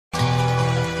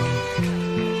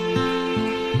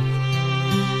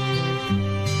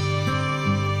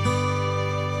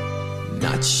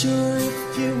Not sure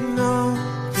if you know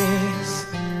this,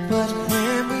 but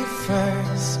when we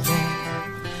first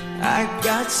met, I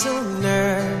got so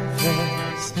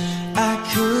nervous I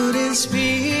couldn't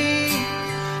speak.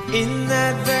 In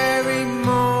that very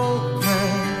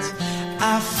moment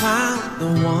I found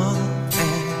the one,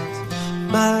 and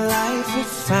my life had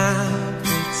found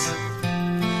its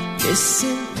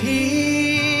missing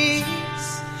piece.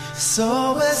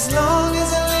 So as long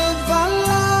as I live I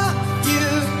love you,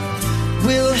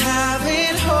 will have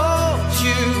it, hold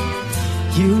you.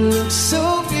 You look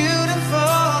so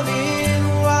beautiful in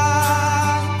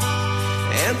white,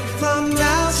 and from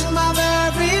now to my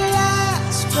very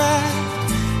last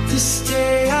breath, this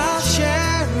day I'll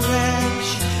cherish.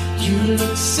 You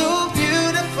look so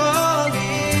beautiful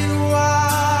in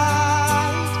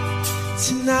white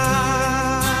tonight.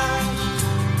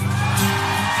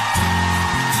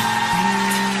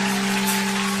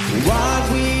 What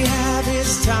we have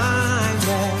is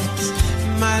timeless,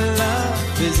 my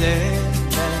love is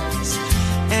endless,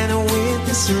 and with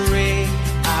this ring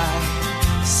I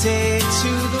say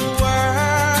to the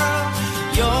world,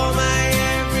 you're my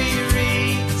every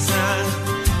reason,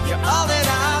 you're all that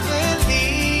I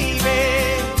believe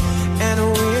in, and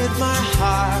with my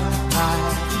heart I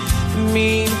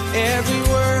mean every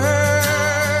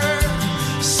word.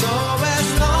 So as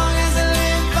long as I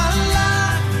live I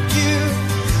love you,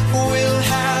 will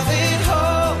have it,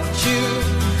 hold you.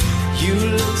 You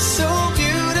look so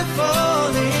beautiful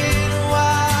in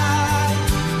white,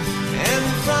 and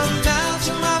from now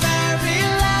to my very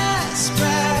last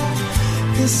breath,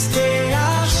 this day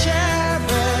I'll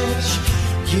cherish.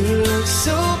 You look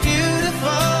so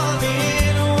beautiful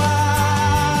in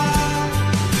white,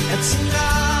 and tonight,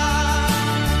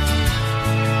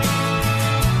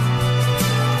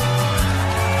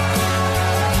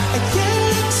 you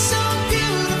look so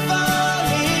beautiful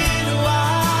in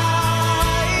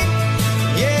white,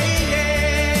 yeah,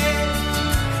 yeah.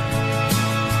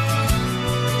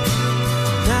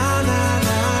 Na na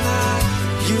na na,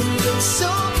 you look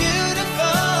so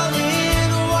beautiful in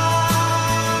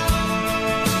white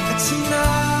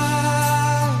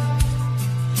tonight.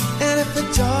 And if a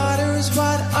daughter is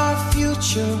what our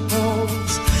future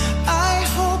holds, I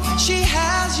hope she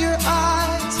has your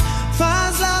eyes,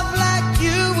 finds love like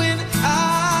you and I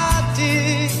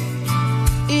did.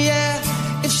 Yeah,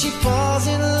 if she falls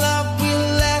in love, we'll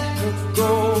let her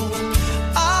go.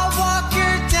 I'll walk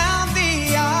her down the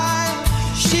aisle.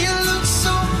 She looks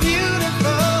so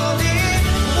beautiful in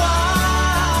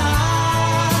white,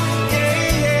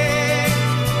 yeah, yeah.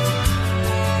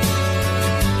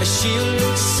 She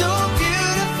looks so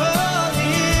beautiful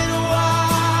in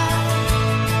white.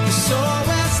 So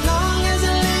as long as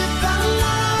I live I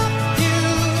love you,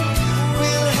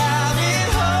 will have it,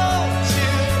 hold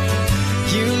you.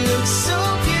 You look so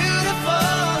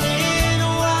beautiful in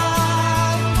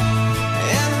white,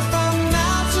 and from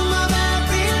now to my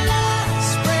very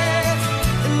last breath,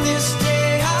 and this day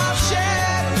I'll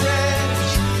cherish.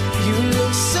 You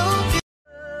look so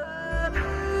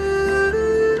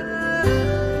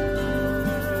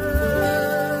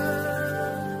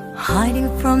Hiding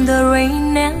from the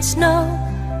rain and snow,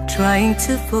 trying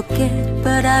to forget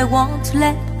but I won't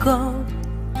let go.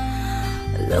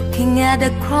 Looking at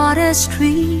a crowded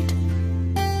street,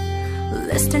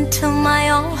 listening to my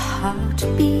own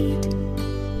heartbeat.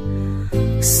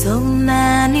 So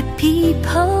many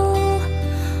people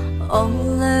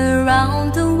all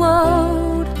around the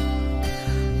world.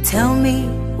 Tell me,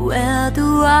 where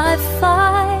do I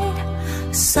find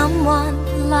someone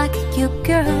like you,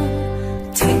 girl?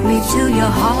 Take me to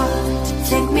your heart,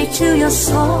 take me to your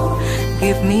soul.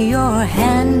 Give me your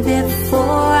hand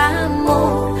before I'm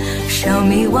old. Show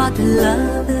me what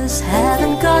lovers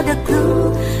haven't got a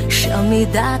clue. Show me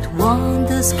that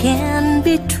wonders can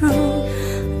be true.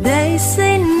 They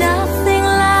say nothing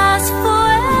lasts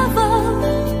forever,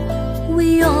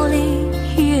 we only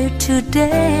here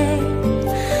today.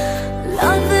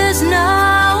 Love is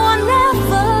now or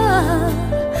never,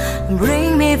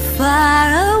 bring me far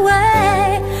away.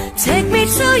 Take me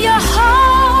to your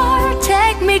heart,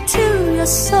 take me to your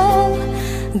soul.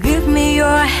 Give me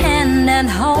your hand and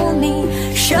hold me.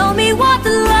 Show me what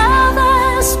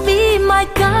lovers be my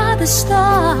goddess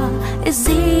star. It's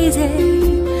easy,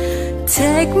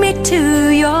 take me to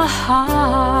your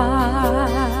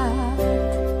heart.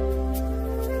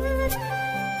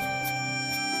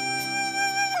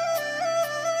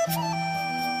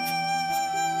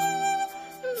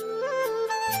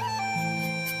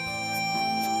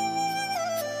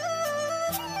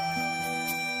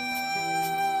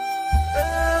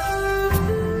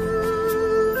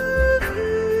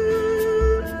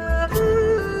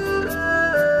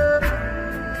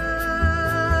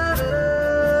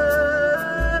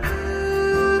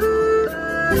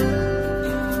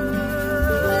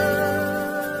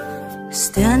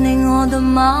 Standing on the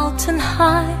mountain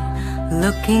high,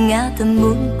 looking at the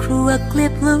moon through a clear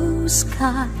blue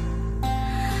sky.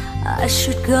 I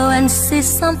should go and see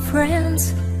some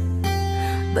friends,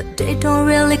 but they don't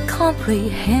really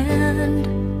comprehend.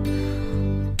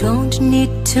 Don't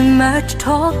need too much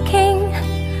talking,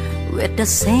 without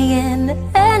saying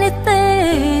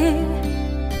anything.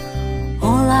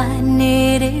 All I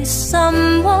need is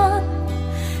someone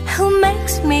who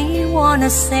makes me wanna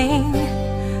sing.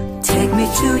 Take me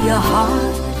to your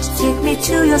heart, take me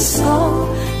to your soul.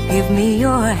 Give me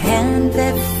your hand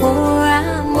before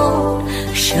I'm old.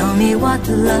 Show me what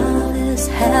love is,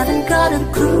 haven't got a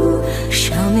clue.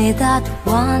 Show me that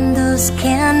wonders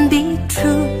can be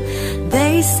true.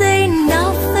 They say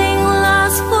nothing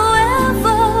lasts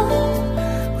forever.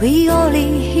 We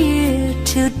only here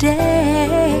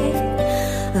today.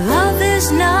 Love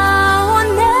is now or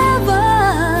never.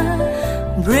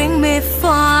 Bring me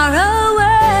far away.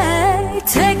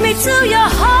 Take me to your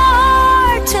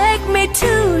heart, take me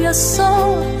to your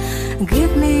soul.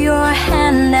 Give me your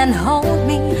hand and hold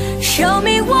me. Show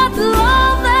me what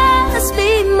love is,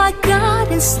 be my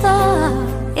guiding star.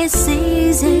 It's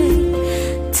easy.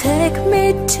 Take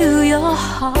me to your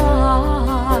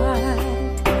heart.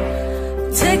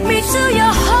 Take me to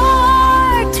your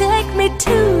heart, take me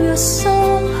to your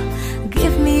soul.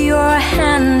 Give me your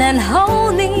hand and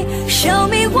hold me. Show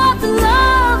me what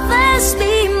love is,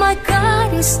 be my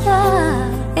guiding star.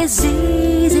 It's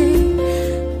easy.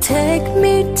 Take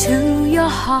me to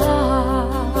your heart.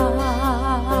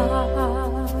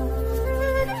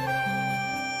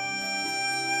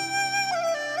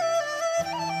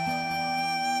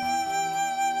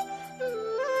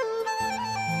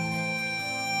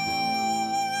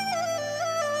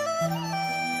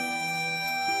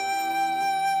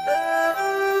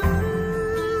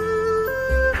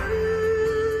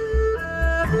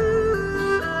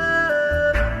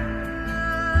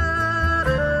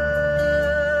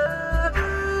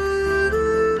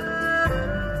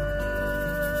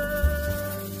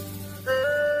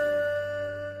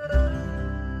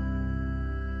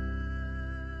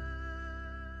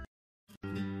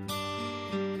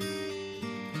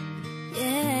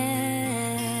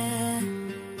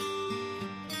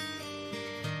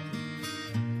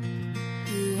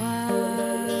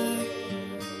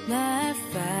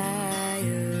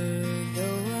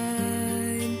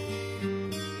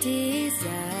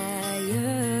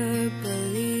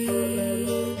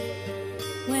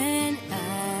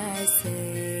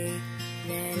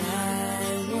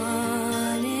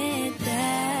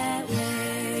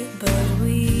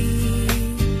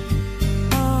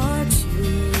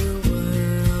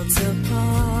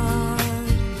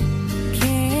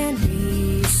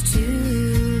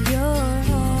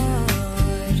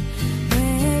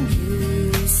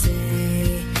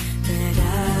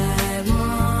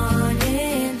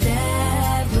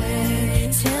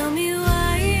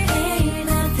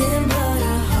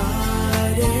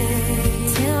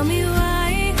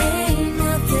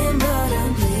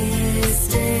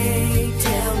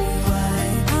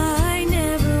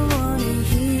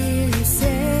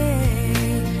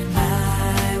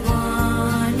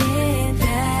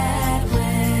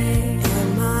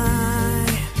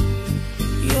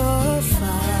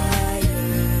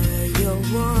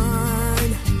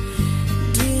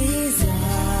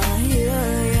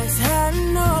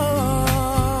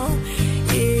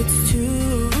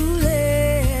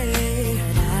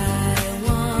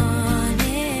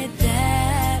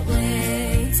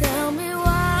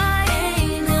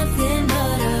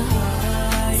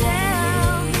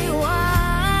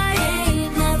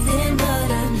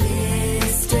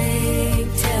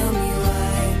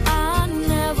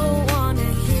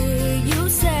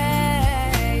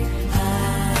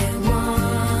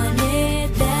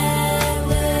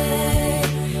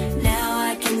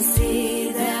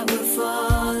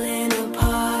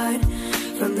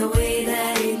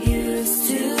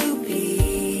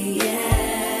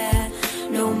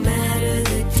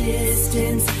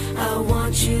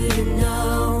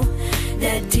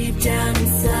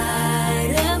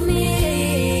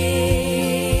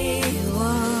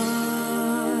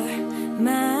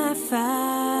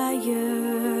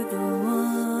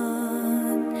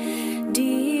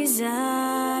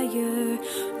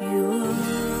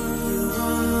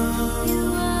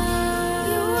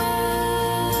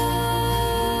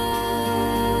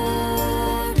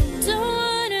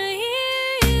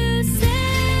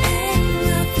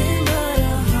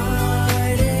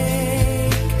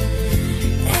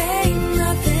 Ain't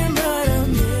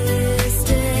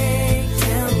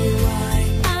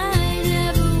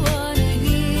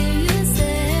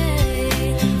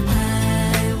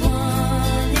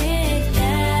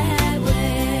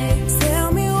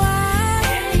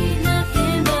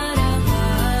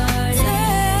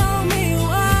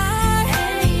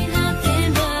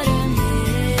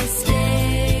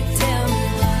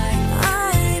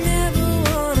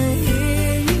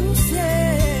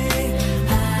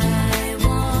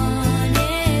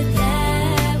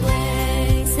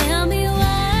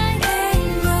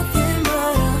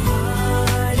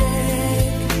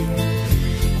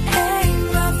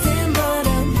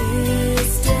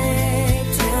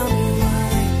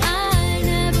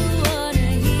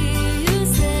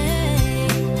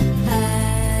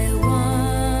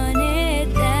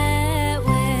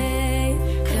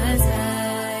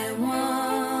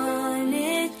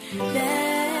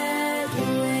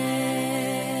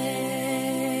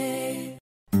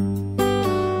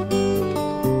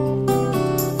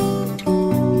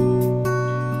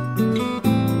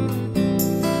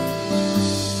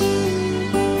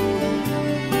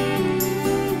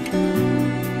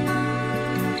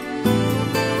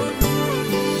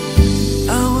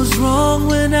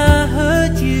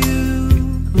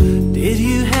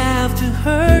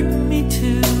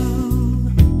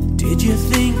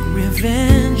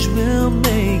revenge will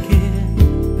make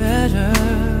it better.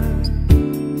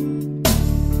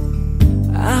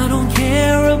 I don't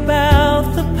care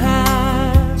about the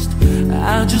past,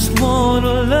 I just want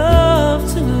a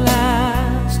love to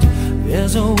last.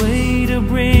 There's a way to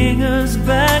bring us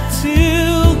back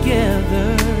together.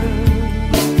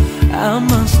 I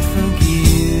must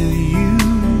forgive you,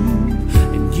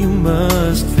 and you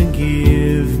must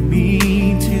forgive me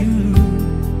too.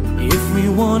 If we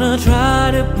wanna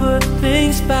try to put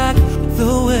things back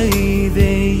the way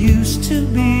they used to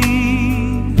be.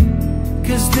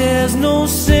 'Cause there's no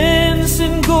sense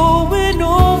in going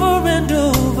over and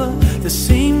over the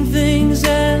same things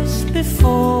as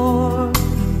before.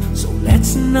 So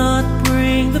let's not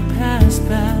bring the past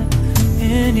back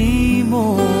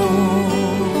anymore.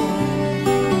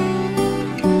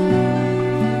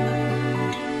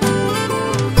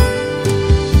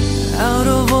 Out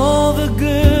of all the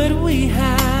good we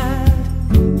had,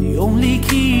 you only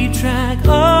keep track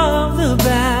of the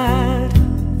bad.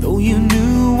 Though you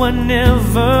knew I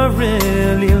never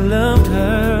really loved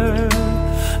her.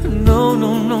 No,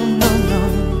 no, no, no, no.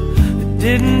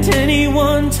 Didn't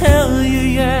anyone tell you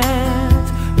yet?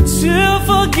 To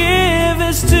forgive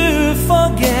is to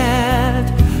forget.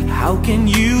 How can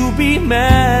you be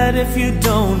mad if you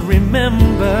don't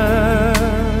remember?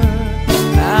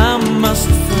 I must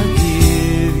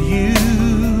forgive you,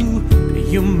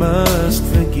 you must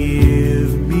forgive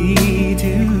me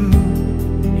too.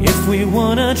 If we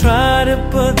wanna try to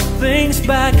put things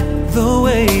back the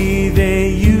way they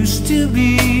used to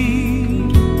be.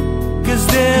 'Cause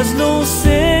there's no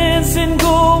sense in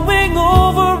going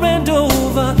over and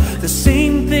over the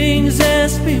same things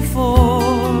as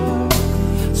before.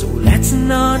 So let's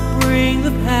not bring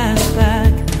the past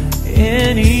back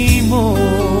anymore.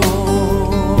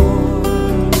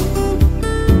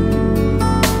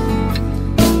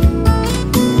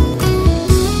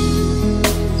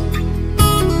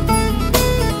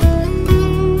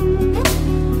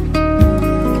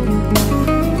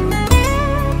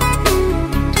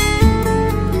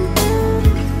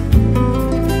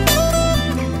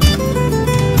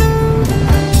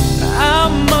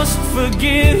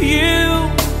 Forgive you,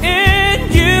 and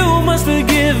you must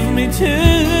forgive me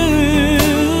too.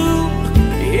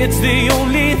 It's the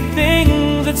only thing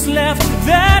that's left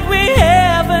that we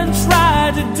haven't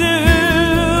tried to do.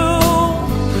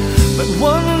 But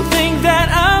one thing that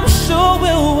I'm sure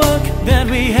will work that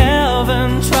we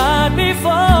haven't tried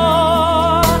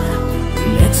before.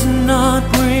 Let's not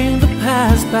bring the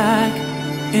past back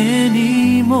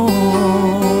anymore.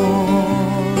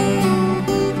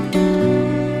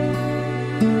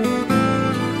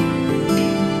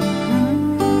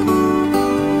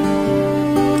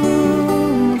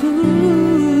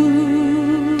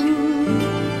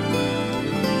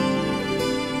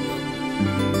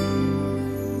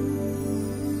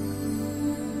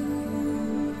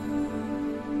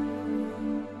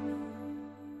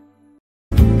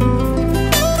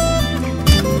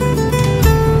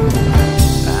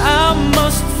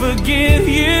 Forgive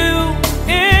you,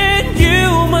 and you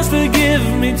must forgive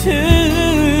me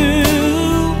too.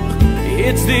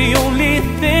 It's the only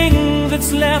thing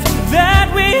that's left that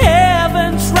we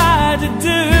haven't tried to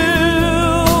do.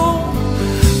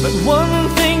 But one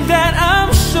thing that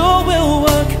I'm sure will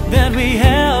work that we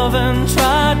haven't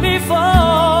tried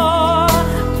before.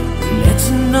 Let's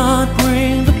not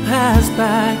bring the past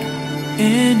back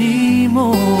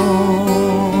anymore.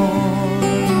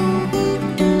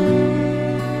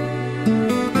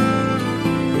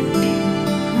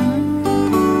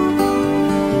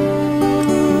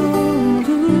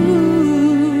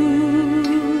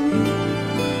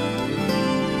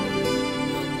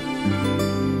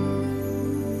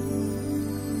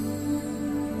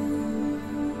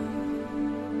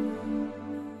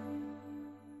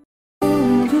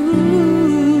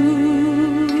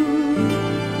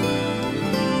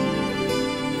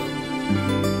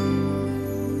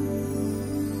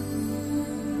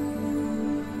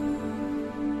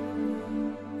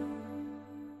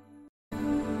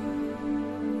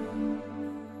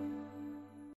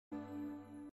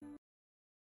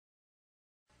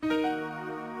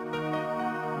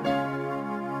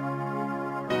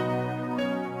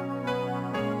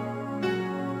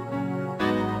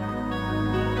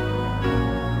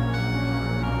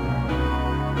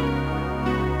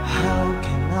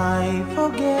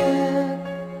 Forget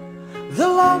the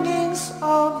longings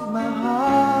of my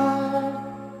heart.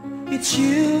 It's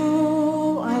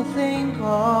you I think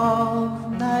of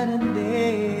night and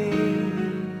day.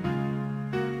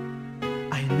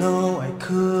 I know I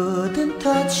couldn't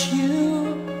touch you,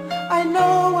 I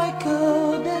know I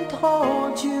couldn't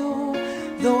hold you,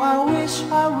 though I wish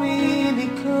I really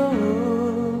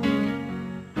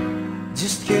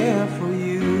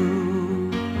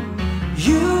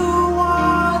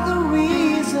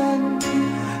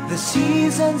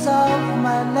seasons of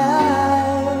my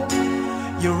life.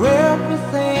 You're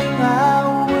everything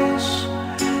I wish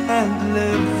and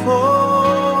live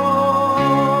for.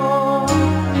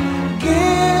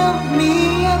 Give me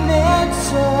an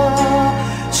answer,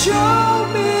 show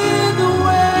me the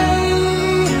way.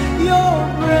 You're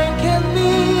breaking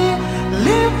me,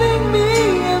 leaving me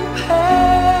in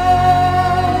pain.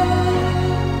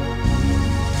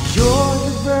 You're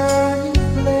the burning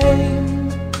flame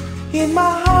in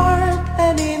my heart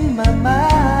and in my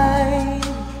mind.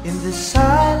 In the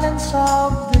silence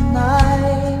of the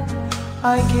night,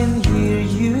 I can hear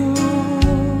you.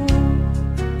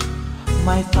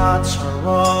 My thoughts are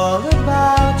all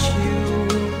about you,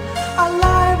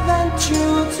 alive and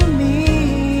true to me.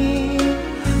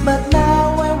 But now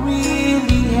I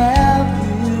really have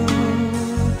you,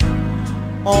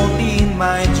 only in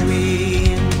my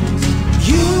dreams.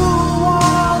 You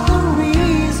are the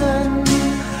reason,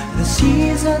 the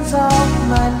seasons of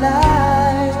my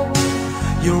life.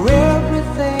 You're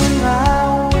everything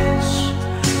I wish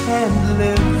and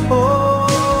live for.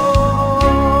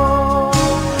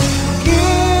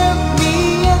 Give me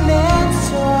an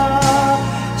answer,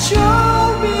 show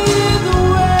me the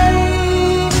way.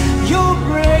 You're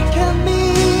breaking me,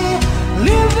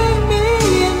 leaving me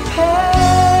in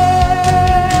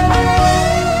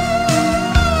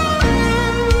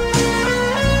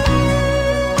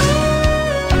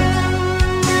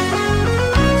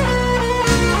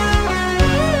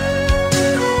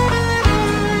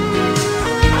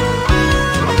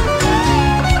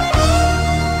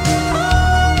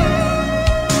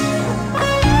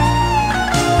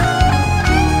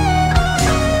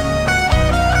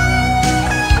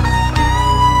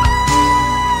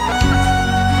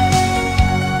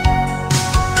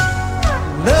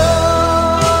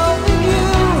loving you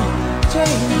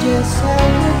changes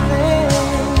everything.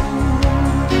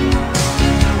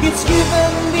 It's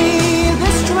given me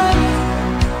the strength,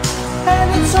 and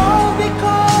it's all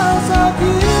because of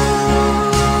you.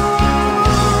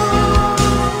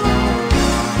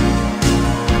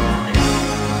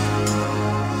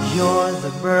 You're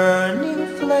the burning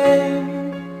flame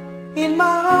in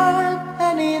my heart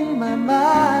and in my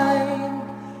mind.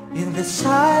 In the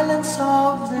silence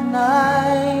of the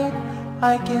night,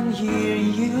 I can hear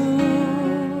you.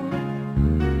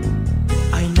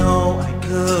 I know I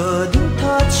couldn't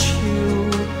touch you,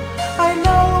 I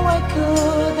know I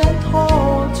couldn't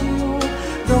hold you,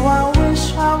 though I wish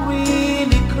I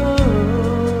really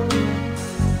could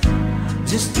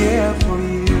just care for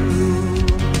you.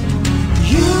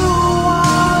 You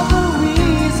are the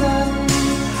reason,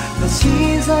 the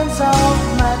seasons of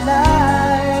my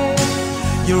life.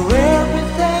 You're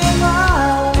everything I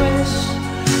wish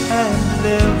and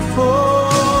live for.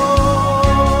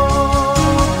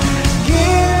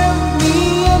 Give me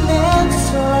an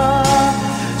answer,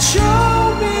 show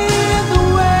me the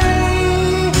way.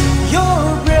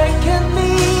 You're breaking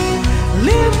me,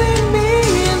 leaving me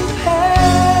in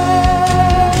pain.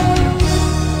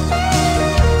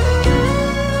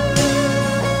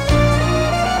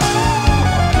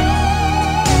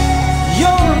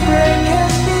 You're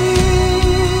breaking me,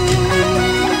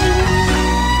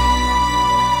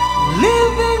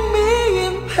 leaving me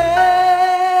in pain.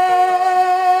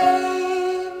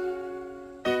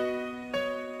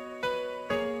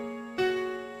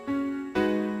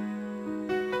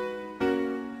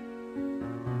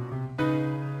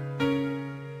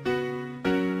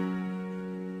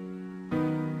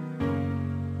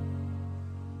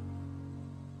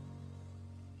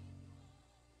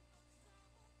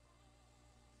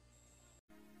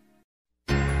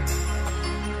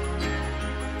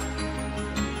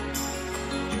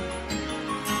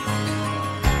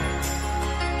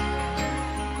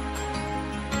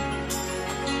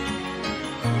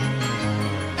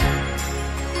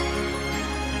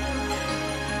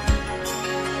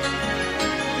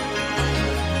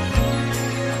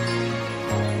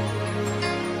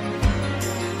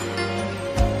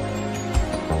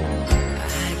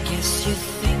 I guess you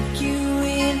think you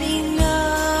really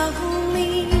know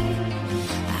me.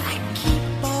 I keep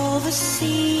all the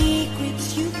secrets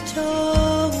you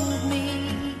told me.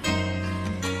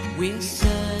 We're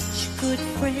such good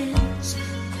friends,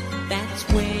 that's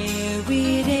where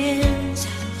it ends.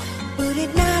 But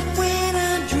at night when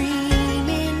I'm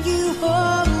dreaming, you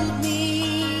hold me.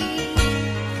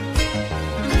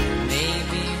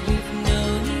 Maybe we've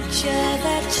known each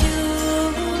other too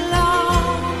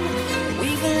long.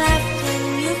 We've laughed and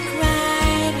you've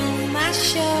cried on my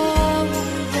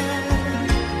shoulder.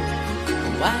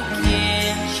 Why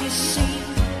can't you see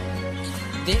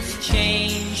this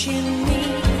change in me?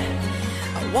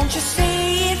 Won't you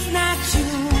say it's not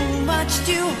too much? much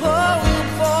to hope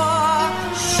for.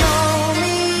 Show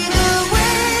me the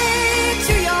way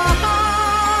to your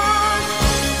heart.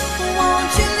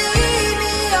 Won't you lead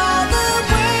me all the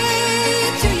way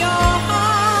to your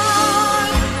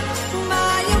heart?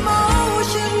 My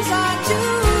emotions are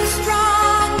too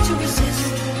strong to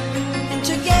resist, and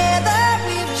together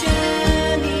we've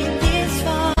journeyed this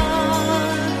far.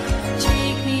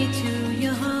 Take me to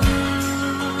your heart.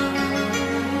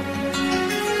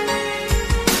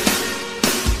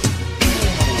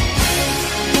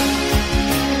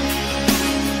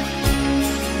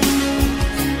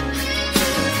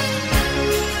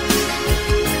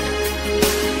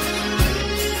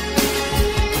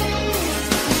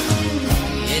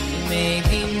 It may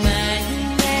be my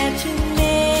imagination,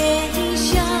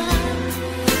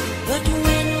 but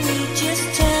when we just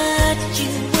touched,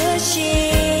 you were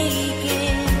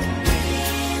shaking.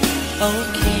 Oh,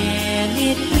 can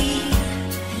it be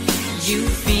you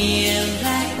feel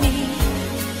like me?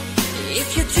 If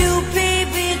you do,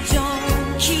 baby,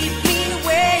 don't keep me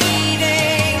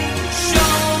waiting.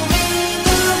 Show me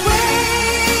the way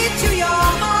to your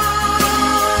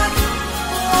heart.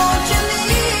 Won't you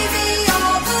lead me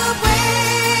all the way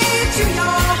to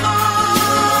your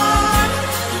heart?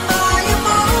 My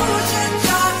emotions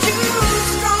are too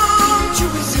strong to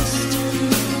resist,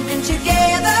 and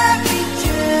together we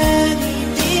journey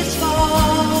this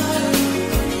far.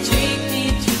 Take me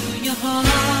to your heart.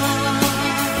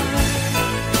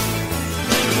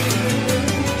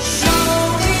 Show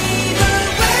me the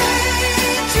way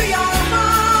to your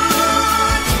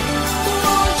heart.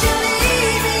 Won't you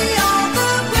lead me all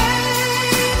the way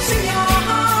to your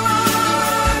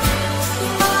heart?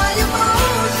 My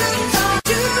emotions are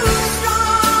too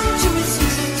strong to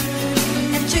resist,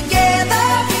 and together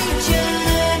we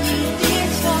journey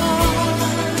this far.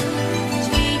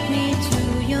 Take me to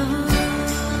your heart.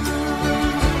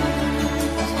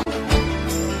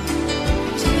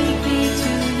 Take me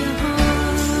to your heart.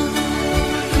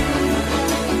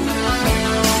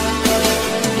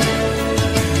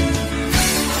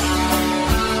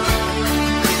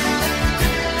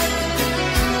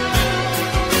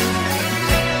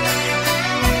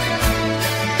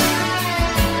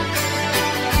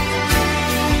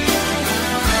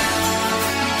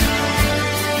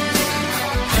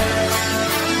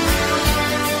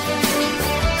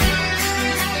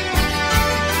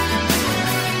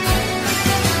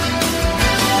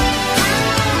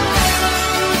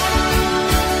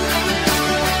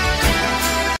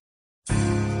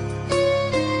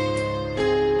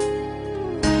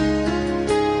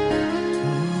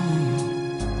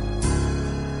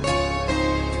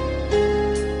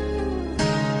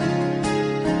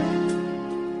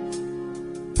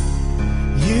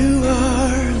 You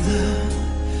are the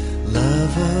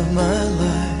love of my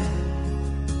life.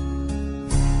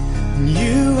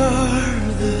 You are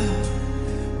the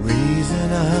reason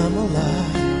I'm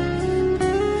alive.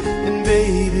 And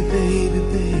baby, baby,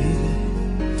 baby,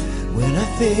 when I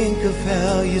think of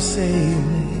how you save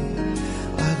me,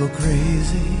 I go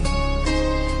crazy.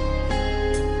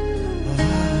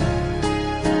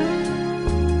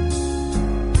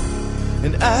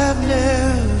 And I've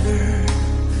never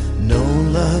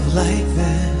known love like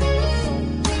that.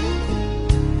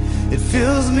 It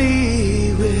fills me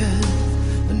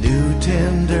with a new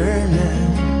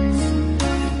tenderness.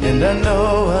 And I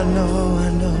know, I know, I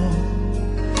know,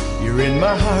 you're in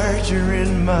my heart, you're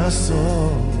in my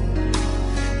soul.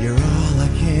 You're all I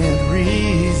can't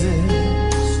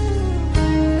resist.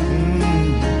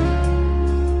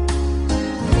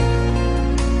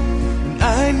 And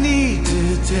I need to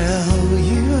tell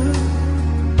you,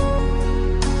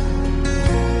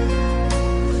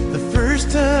 the first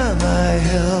time I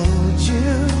held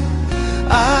you,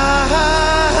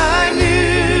 I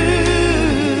knew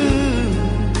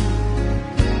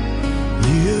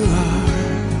you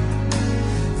are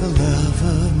the love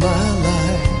of my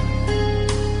life.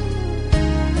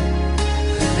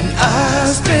 And I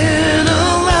spent a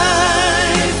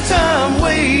lifetime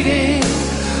waiting,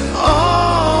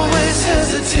 always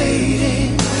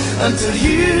hesitating, until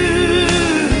you,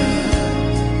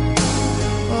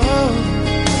 oh,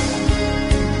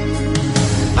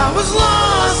 I was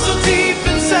lost so deep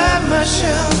inside my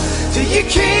shell, till you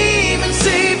came and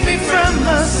saved me from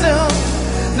myself.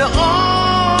 Now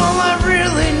all I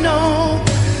really know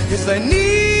is I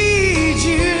need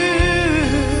you.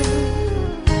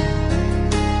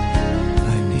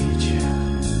 I need you.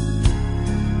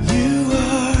 You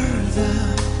are the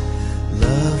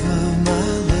love of my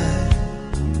life,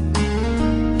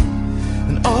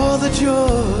 and all the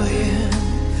joy and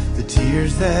the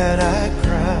tears that I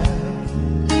cried.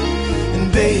 And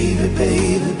baby,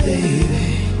 baby, baby,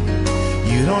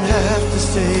 You don't have to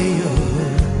say a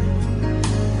word,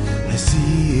 I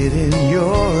see it in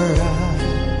your eyes.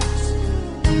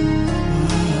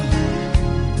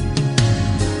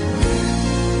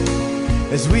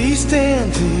 As we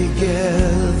stand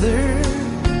together,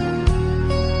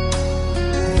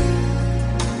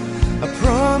 I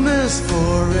promise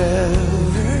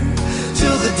forever,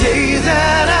 till the day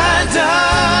that I die.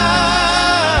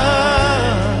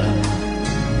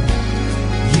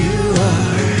 You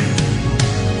are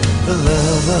the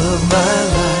love of my life.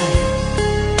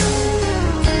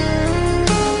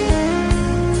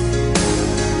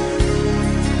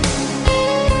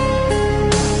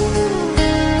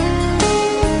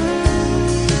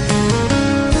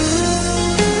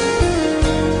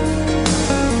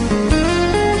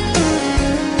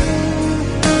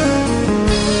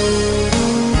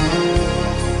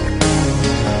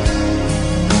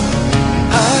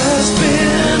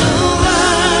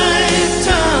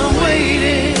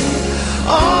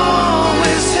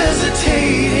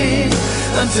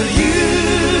 Until you,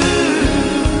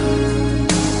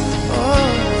 oh,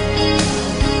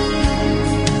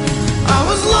 I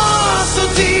was lost so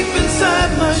deep inside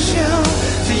my shell,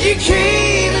 till you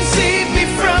came and saved me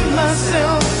from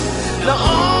myself. Now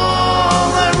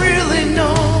all I really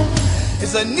know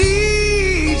is I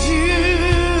need you.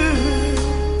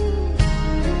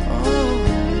 Oh,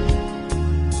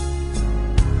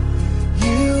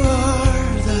 you are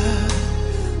the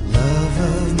love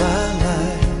of my life.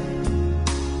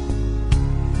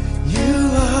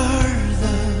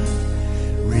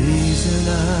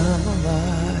 I'm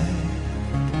alive.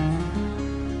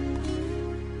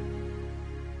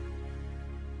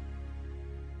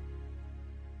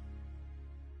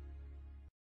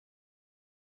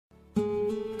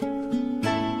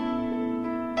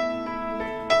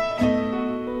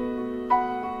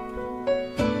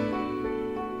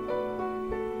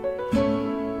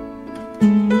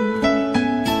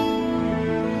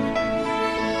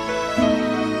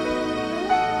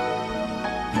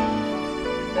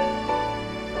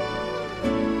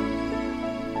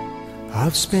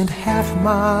 I've spent half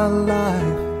my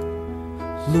life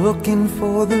looking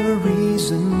for the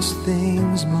reasons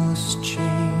things must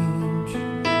change,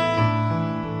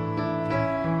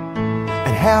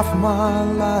 and half my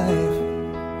life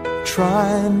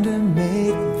trying to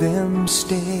make them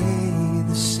stay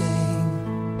the same.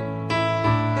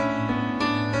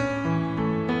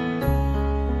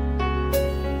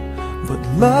 But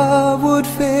love would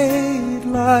fade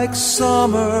like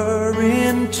summer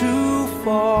into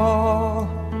fall.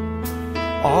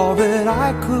 All that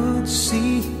I could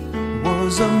see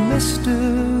was a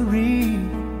mystery.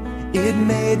 It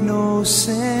made no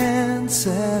sense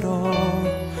at all.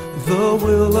 The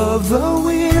will of the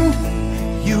wind,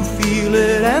 you feel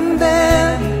it and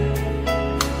then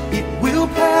it will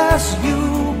pass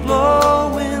you,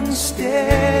 blowing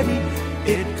steady.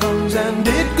 It comes and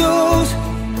it goes,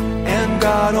 and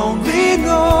God only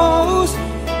knows.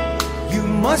 You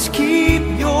must keep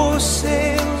your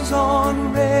sails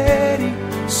on ready,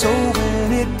 so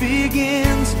when it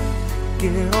begins,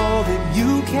 get all that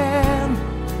you can.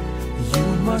 You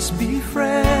must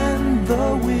befriend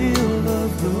the will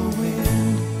of the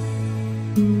wind.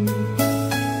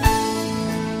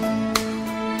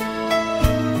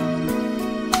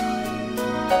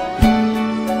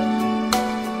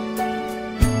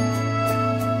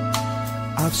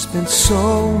 I've spent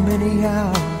so many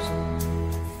hours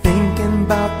thinking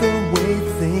about the way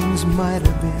things might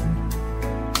have been,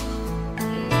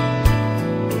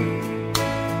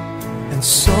 and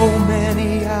so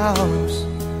many hours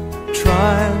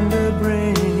trying to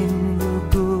bring the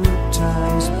good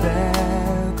times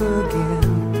back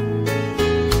again.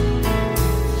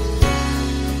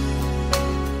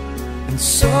 And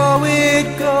so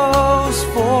it goes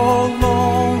for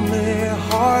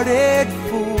lonely-hearted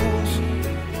fools.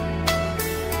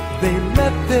 They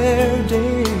let their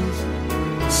days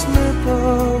slip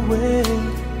away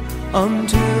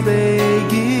until they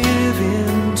give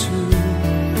in to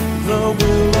the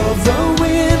will of the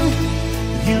wind.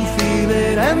 You feel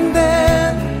it and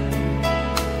then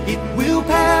it will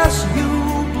pass you,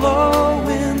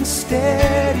 blowing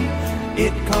steady.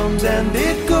 It comes and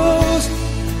it goes,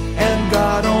 and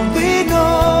God only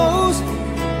knows.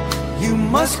 You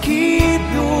must keep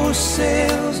your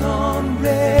sails on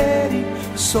ready,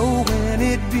 so when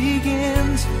it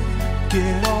begins,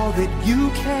 get all that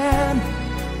you can.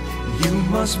 You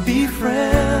must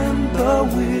befriend the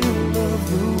will of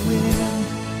the wind.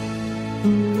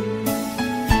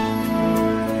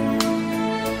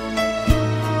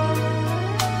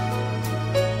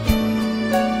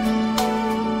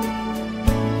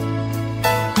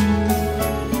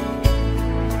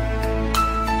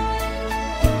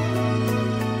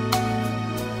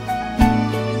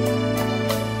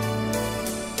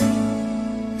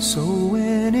 So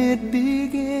when it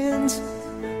begins,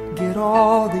 get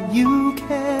all that you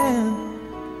can.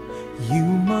 You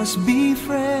must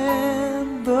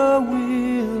befriend the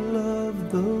will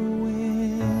of the wind.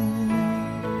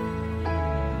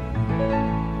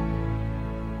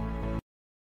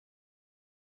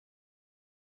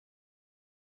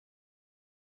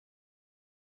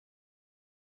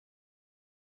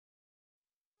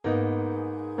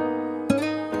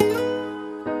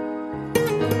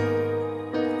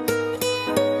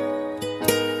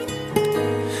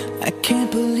 I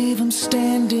can't believe I'm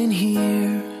standing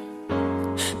here.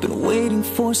 Been waiting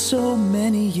for so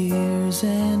many years,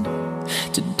 and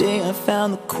today I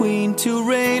found the queen to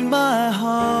reign my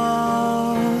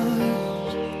heart.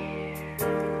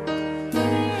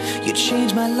 You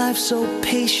changed my life so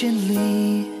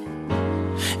patiently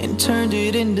and turned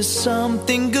it into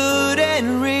something good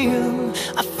and real.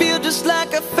 I feel just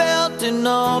like I felt in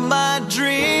all my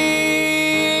dreams.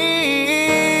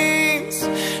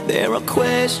 There are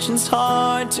questions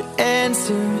hard to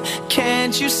answer,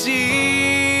 can't you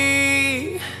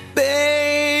see?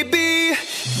 Baby,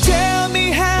 tell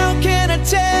me, how can I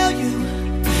tell you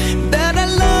that I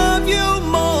love you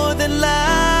more than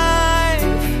life?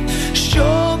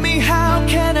 Show me, how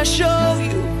can I show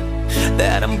you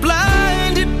that I'm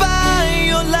blinded by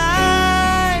your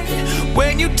light?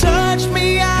 When you touch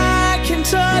me, I can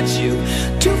touch you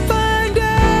to find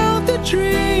out the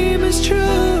dream is true.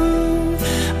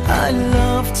 I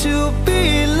love to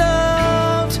be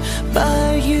loved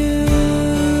by you.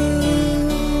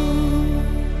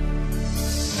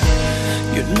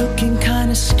 You're looking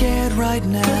kinda scared right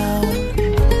now.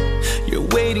 You're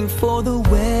waiting for the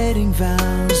wedding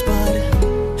vows, but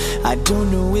I don't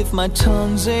know if my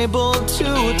tongue's able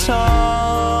to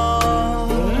talk.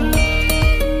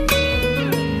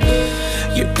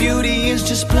 Your beauty is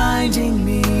just blinding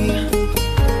me,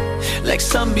 like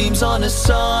sunbeams on a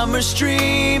summer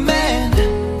stream, and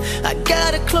I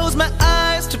gotta close my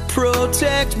eyes to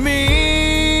protect me.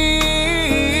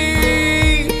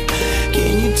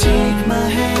 Can you take my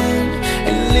hand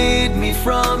and lead me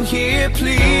from here,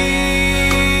 please?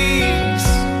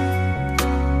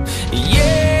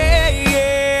 Yeah,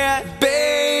 yeah,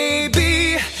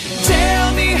 baby,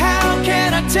 tell me, how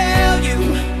can I tell you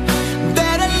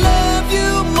that I love you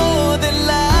more than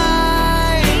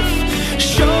life?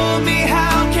 Show me,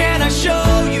 how can I show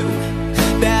you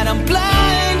that I'm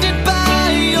blinded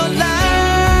by your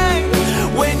light?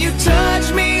 When you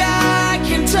touch me, I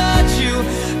can touch you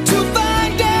to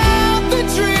find out the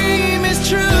dream is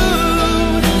true.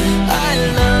 I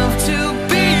love to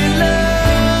be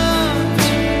loved.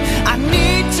 I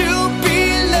need to be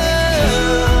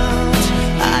loved.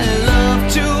 I love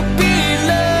to be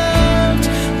loved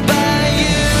by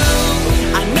you.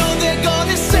 I know they're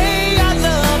gonna say our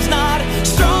love's not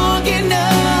strong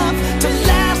enough to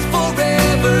last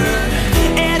forever,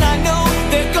 and I know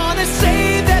they're gonna say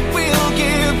that we'll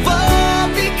give up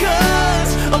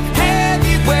because of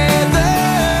heavy weather.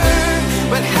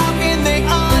 But how can they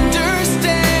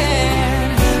understand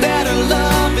that our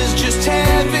love is just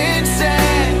heaven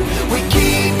sent? We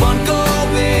keep on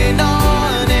going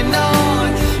on and on,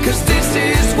 'cause this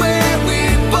is where we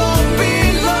both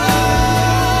belong.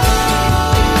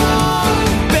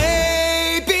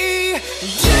 Baby,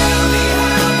 tell me,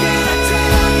 how can I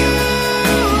tell you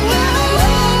that I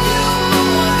love you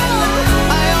more than life?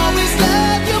 I always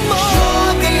love you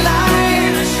more than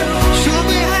life. Show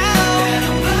me how that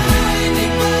I'm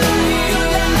blinded by your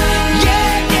light.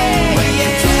 Yeah, yeah, when you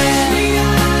touch me,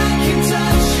 I can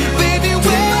touch you. Baby,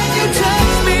 when you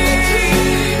touch me,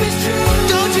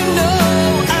 don't you know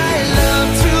I love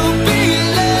to be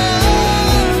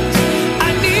loved? I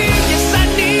need, yes, I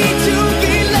need to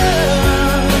be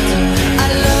loved. I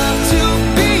love to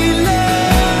be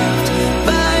loved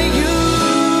by you.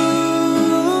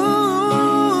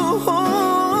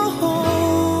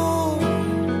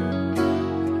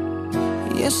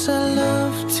 Yes, I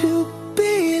love to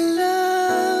be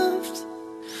loved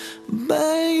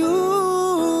by you.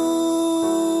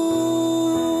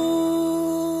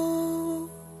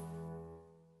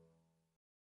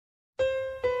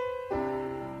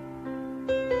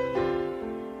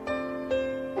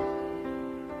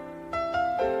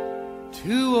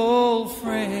 Two old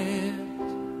friends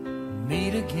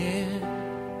meet again,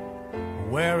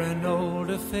 wearing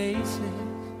older faces,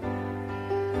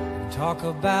 and talk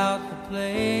about the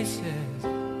places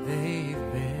they've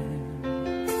been.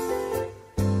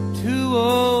 Two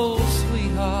old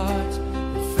sweethearts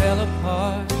that fell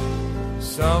apart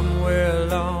somewhere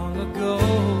long ago.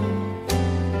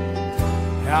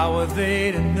 How were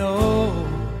they to know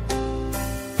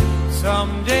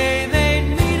someday they'd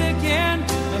meet again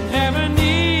and never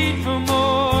need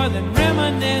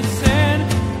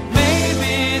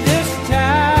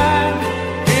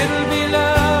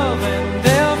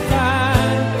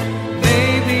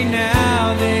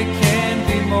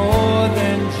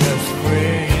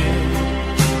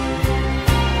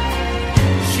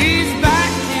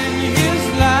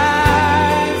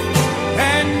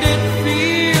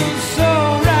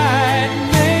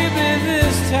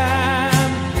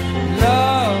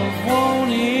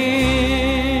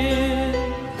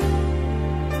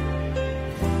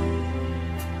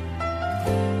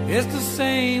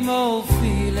same old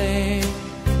feeling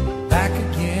back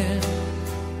again.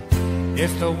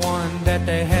 It's the one that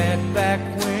they had back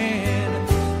when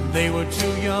they were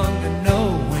too young to know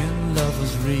when love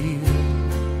was real.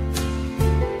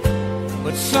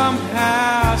 But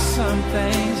somehow some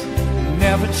things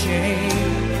never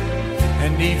change,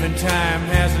 and even time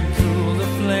hasn't cooled the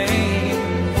flame.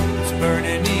 It's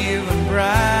burning even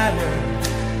brighter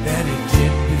than it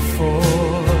did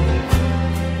before.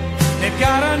 They've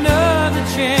got another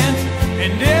chance,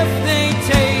 and if they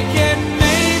take it,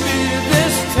 maybe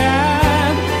this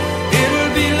time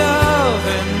it'll be love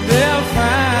and they'll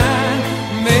find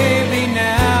maybe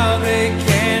now they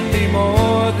can be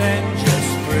more than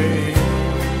just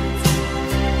friends.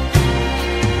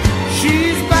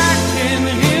 She's back in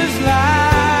his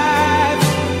life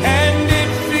and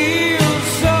it feels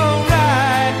so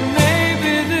right.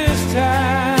 Maybe this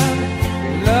time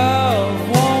love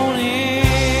won't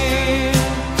end.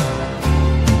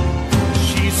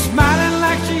 She's smiling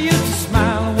like she used to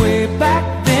smile way back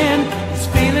then. He's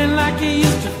feeling like he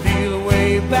used to feel way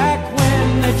back when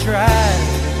they tried,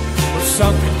 but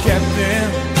something kept them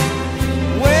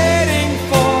waiting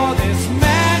for this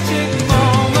magic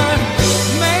moment.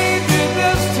 Maybe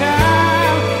this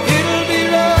time it'll be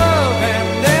love and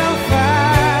they'll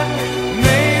find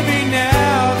maybe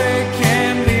now they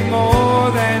can be more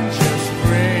than just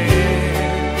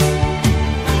friends.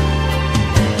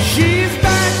 She's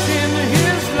back in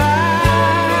his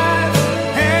life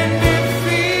and it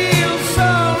feels so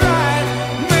right.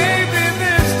 Maybe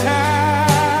this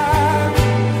time,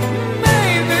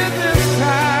 maybe this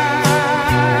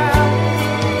time,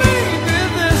 maybe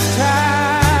this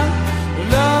time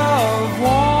love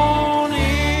won't end.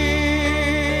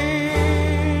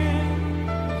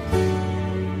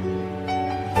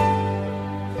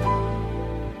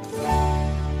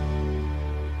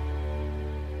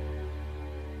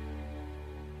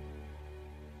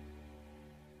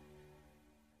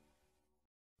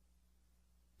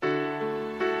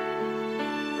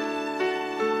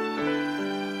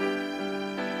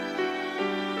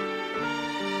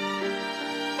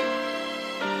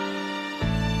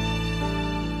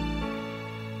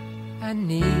 I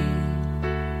need,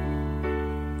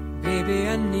 baby,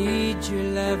 I need your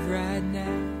love right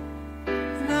now.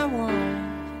 And I want,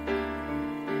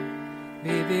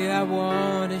 baby, I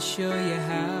want to show you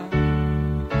how.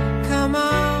 Come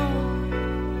on,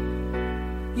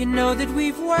 you know that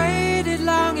we've waited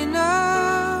long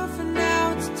enough, and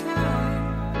now it's time,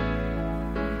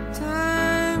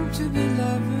 time to be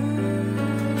lovers.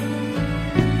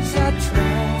 I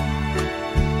try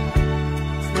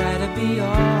to be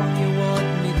all you want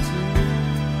me to,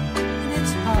 and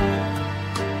it's hard,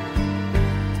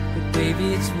 but baby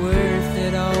it's worth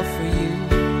it all for you.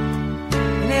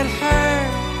 And it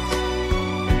hurts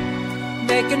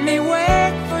making me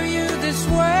wait for you this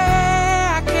way.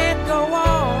 I can't go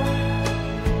on,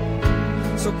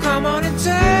 so come on and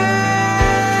take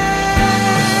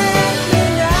me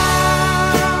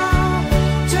now,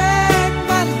 take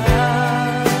my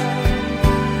love,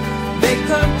 make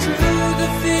come true the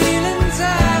feelings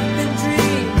I've been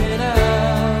dreaming of.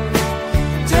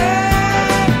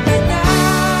 Take me now,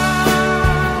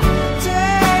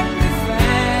 take me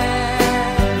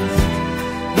fast.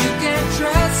 You can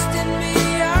trust in me,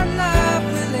 our love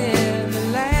will ever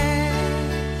last.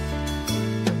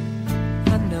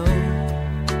 I know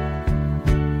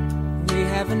we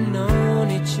haven't known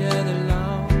each other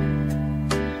long,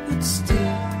 but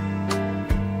still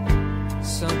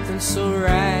something so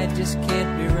right just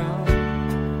can't be wrong.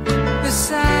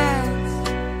 Besides,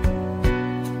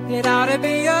 it ought to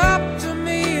be up to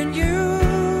me and you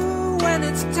when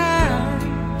it's time,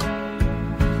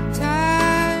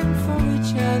 time for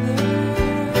each other.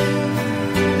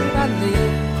 I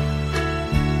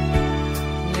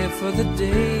live for the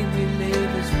day we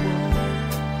live as one.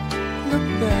 Look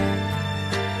back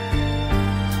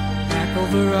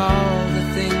over all the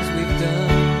things we've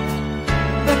done.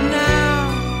 But now,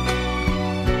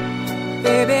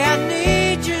 baby, I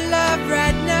need your love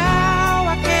right now.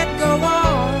 I can't go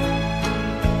on,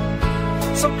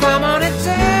 so come on and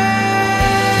take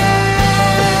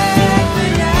me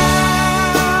now,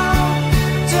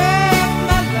 take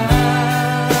my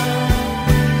love,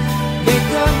 make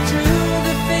come true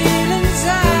the feelings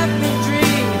I've been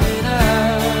dreaming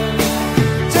of.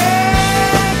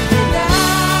 Take me now,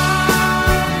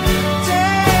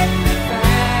 take me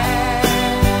fast.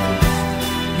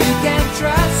 You can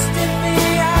trust in me,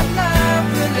 our love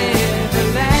will ever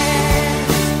last.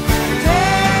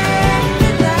 Take me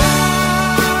now,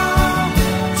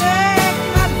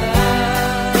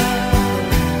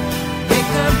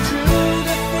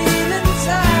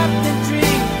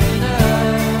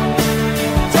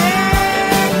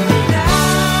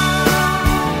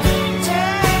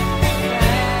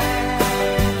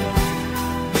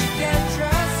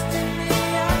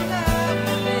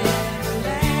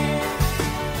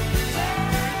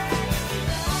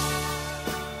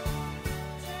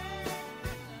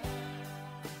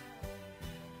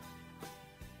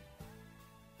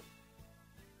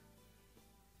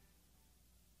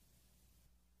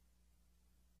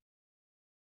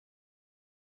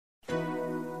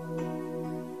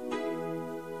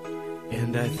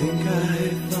 And I think I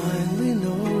finally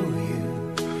know you.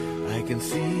 I can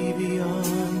see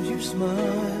beyond your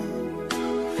smile.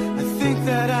 I think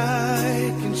that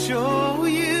I can show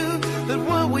you that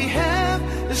what we have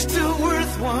is still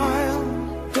worthwhile.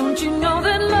 Don't you know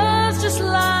that love's just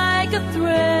like a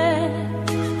thread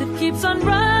that keeps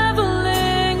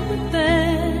unraveling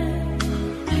within?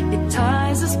 It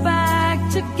ties us back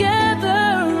together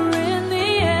in the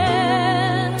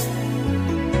end.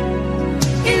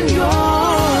 In your eyes,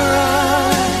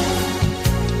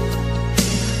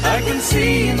 I can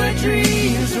see my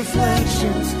dreams'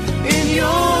 reflections. In your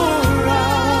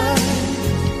eyes,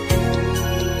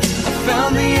 I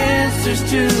found the answers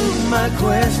to my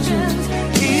questions.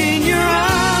 In your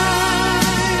eyes,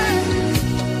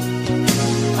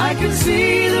 I can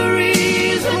see the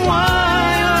reason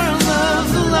why our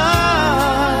love's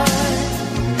alive.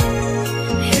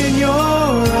 In your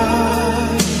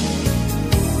eyes,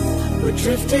 we're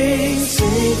drifting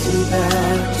safely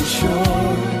back to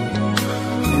shore.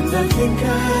 And I think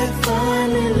I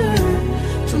finally learned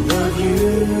to love you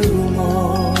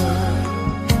more.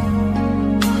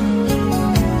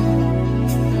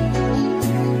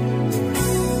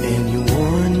 And you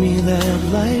warned me that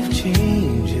life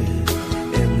changes,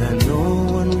 and that no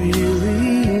one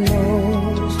really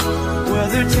knows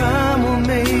whether time will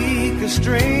make us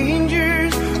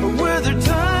strangers or whether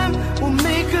time will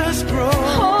make us grow.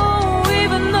 Oh,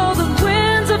 even though the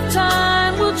winds of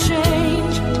time will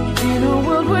change, in a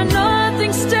world where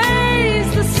nothing stays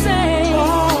the same,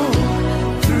 Oh,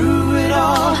 through it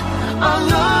all, our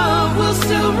love will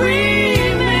still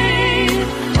remain.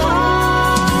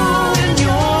 Oh, in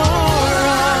your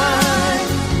eyes,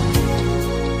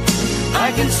 I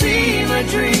can see my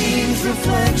dreams'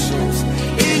 reflections.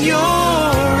 In your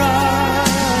eyes,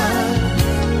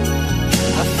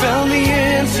 I found the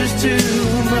answers to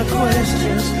my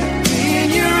questions. In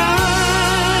your eyes,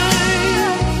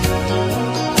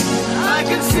 I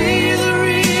can see the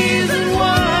reason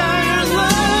why our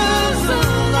love's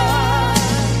alive.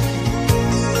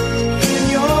 In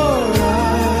your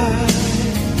eyes,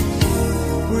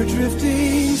 we're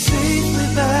drifting safely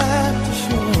back to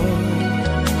shore.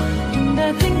 and I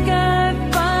think I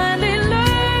finally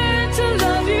learned to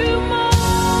love you more.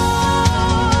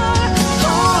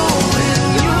 Oh, in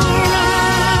your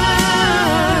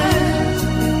eyes,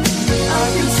 I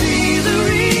can see the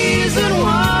reason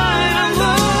why our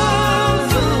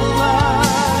love's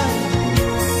alive.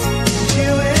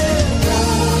 You and I.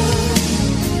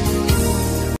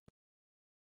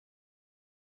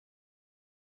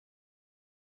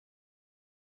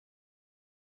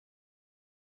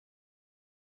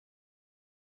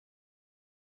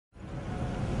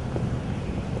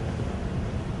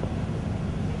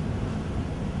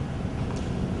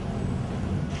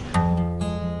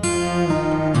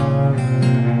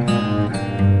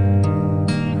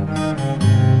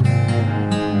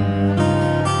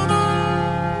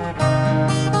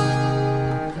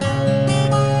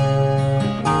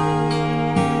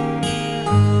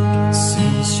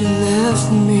 Since you left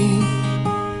me,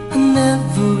 I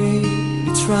never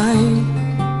really tried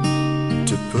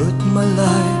to put my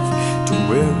life to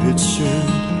where it should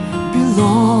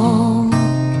belong.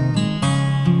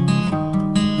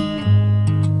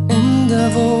 And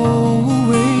I've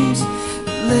always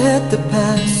let the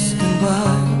past come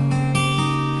by,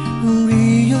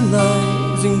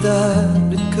 realizing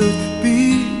that it could be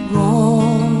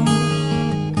wrong.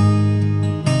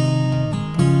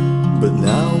 But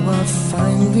now I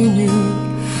finally knew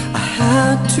I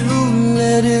had to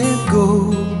let it go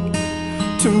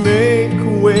to make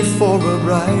way for a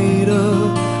brighter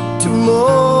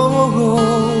tomorrow.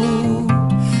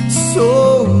 So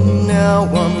now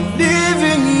I'm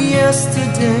leaving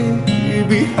yesterday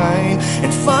behind,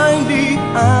 and finally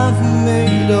I've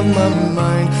made up my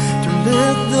mind to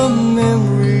let the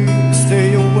memories stay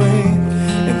away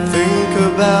and think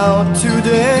about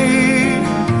today.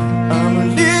 I'm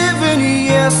leaving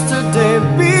yesterday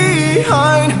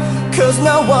behind, 'cause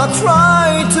now I try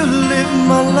to live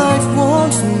my life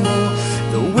once more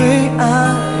the way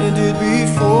I did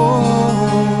before.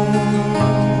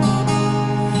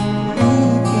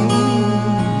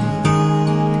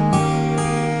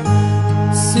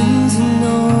 Since I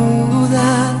know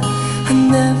that I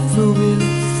never will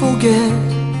forget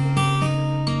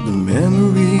the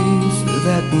memories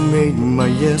that made my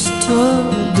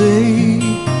yesterday,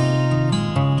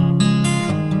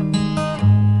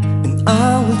 and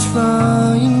I will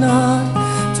try not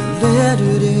to let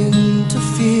it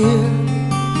interfere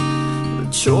the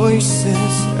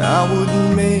choices I would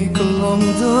make along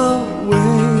the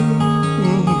way.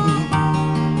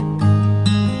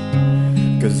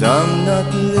 'Cause I'm not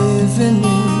living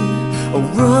in a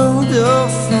world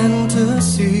of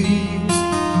fantasies.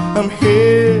 I'm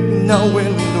here now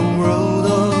in the world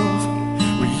of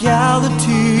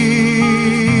reality.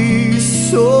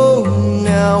 So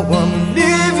now I'm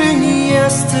leaving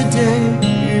yesterday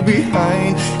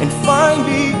behind, and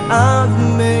finally I've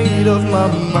made up my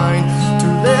mind to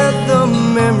let the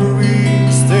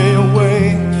memories stay away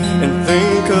and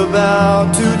think about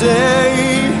today.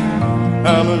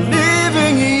 I'm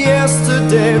leaving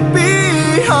yesterday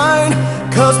behind,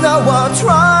 'cause now I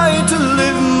try to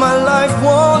live my life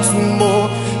once more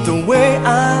the way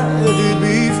I did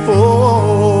before.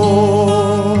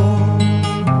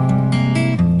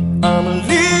 I'm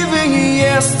leaving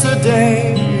yesterday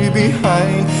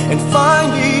behind, and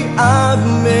finally I've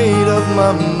made up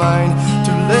my mind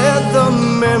to let the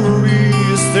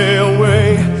memories stay away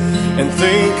and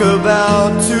think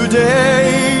about today.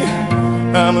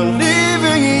 I'm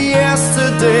leaving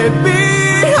yesterday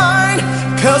behind,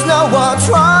 'cause now I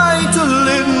try to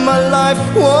live my life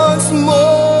once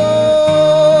more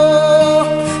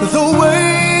the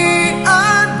way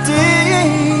I did.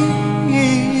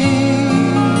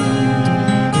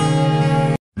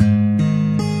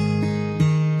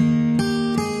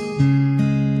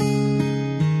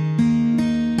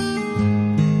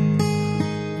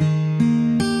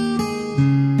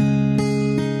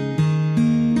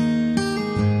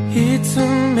 It's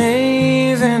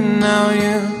amazing how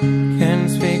you can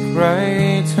speak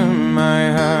right to my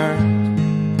heart.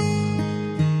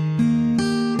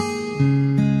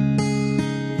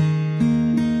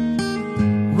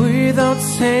 Without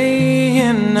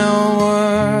saying a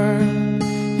word,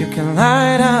 you can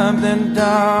light up the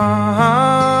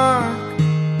dark.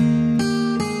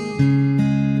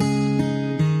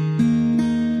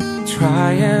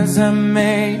 Try as I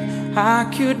may, I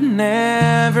could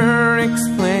never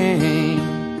explain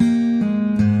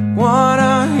what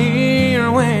I hear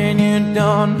when you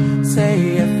don't say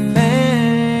a thing.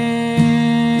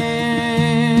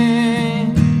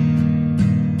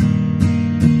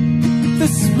 The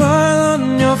smile on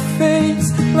your face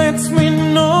lets me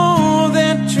know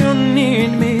that you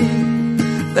need me.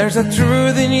 There's a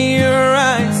truth in your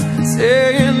eyes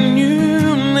saying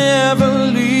you never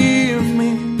leave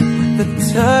me. The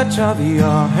touch of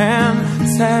your hand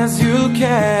says you'll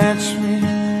catch me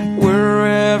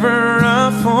wherever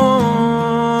I fall.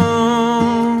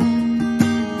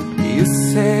 You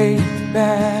say it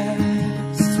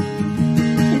best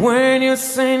when you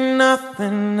say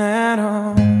nothing at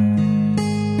all.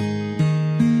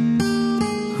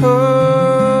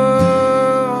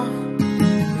 Oh,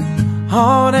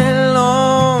 all day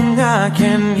long I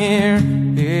can hear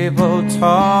people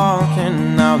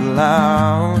talking out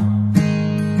loud.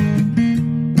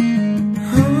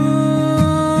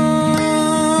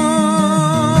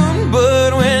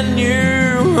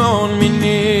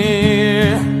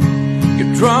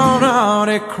 Drown out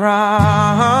a crowd.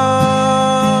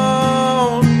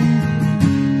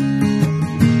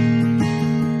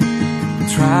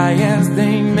 Try as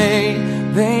they may,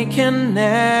 they can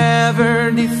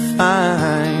never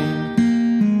define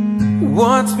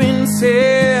what's been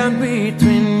said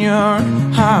between your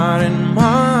heart and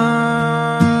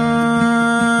mine.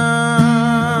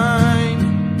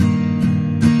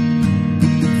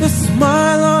 The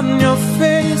smile on your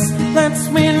face lets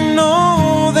me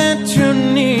know that you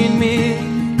need me.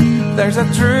 There's a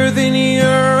truth in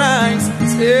your eyes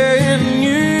saying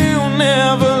you'll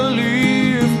never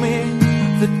leave me.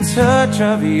 The touch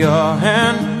of your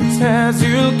hand says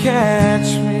you'll catch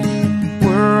me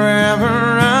wherever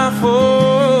I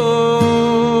fall.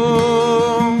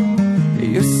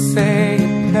 You say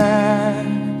it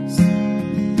best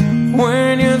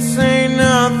when you say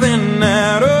nothing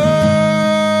at all.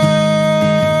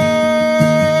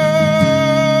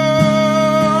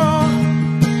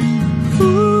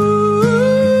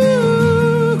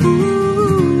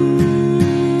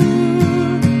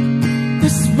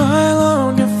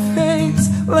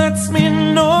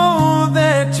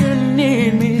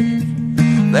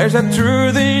 There's a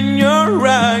truth in your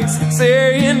eyes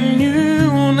saying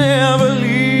you'll never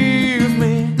leave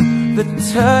me. The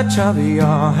touch of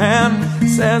your hand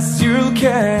says you'll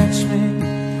catch me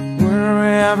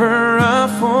wherever I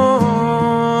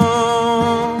fall.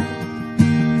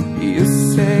 You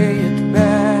say it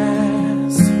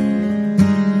best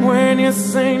when you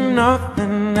say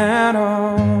nothing at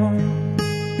all.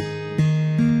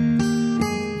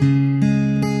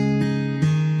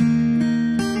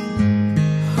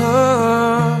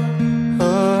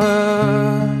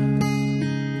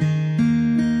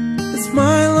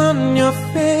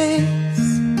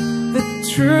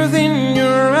 Truth in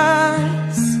your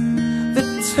eyes, the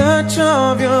touch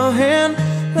of your hand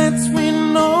lets me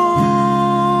know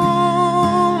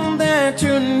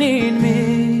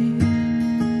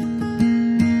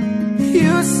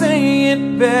say it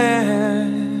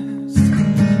best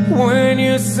when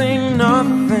you say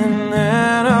nothing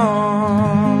at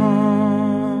all.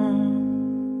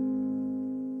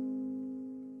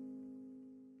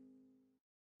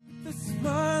 The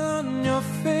smile on your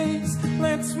face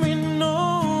lets me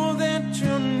know that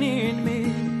you need me.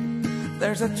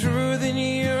 There's a truth in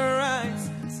your eyes.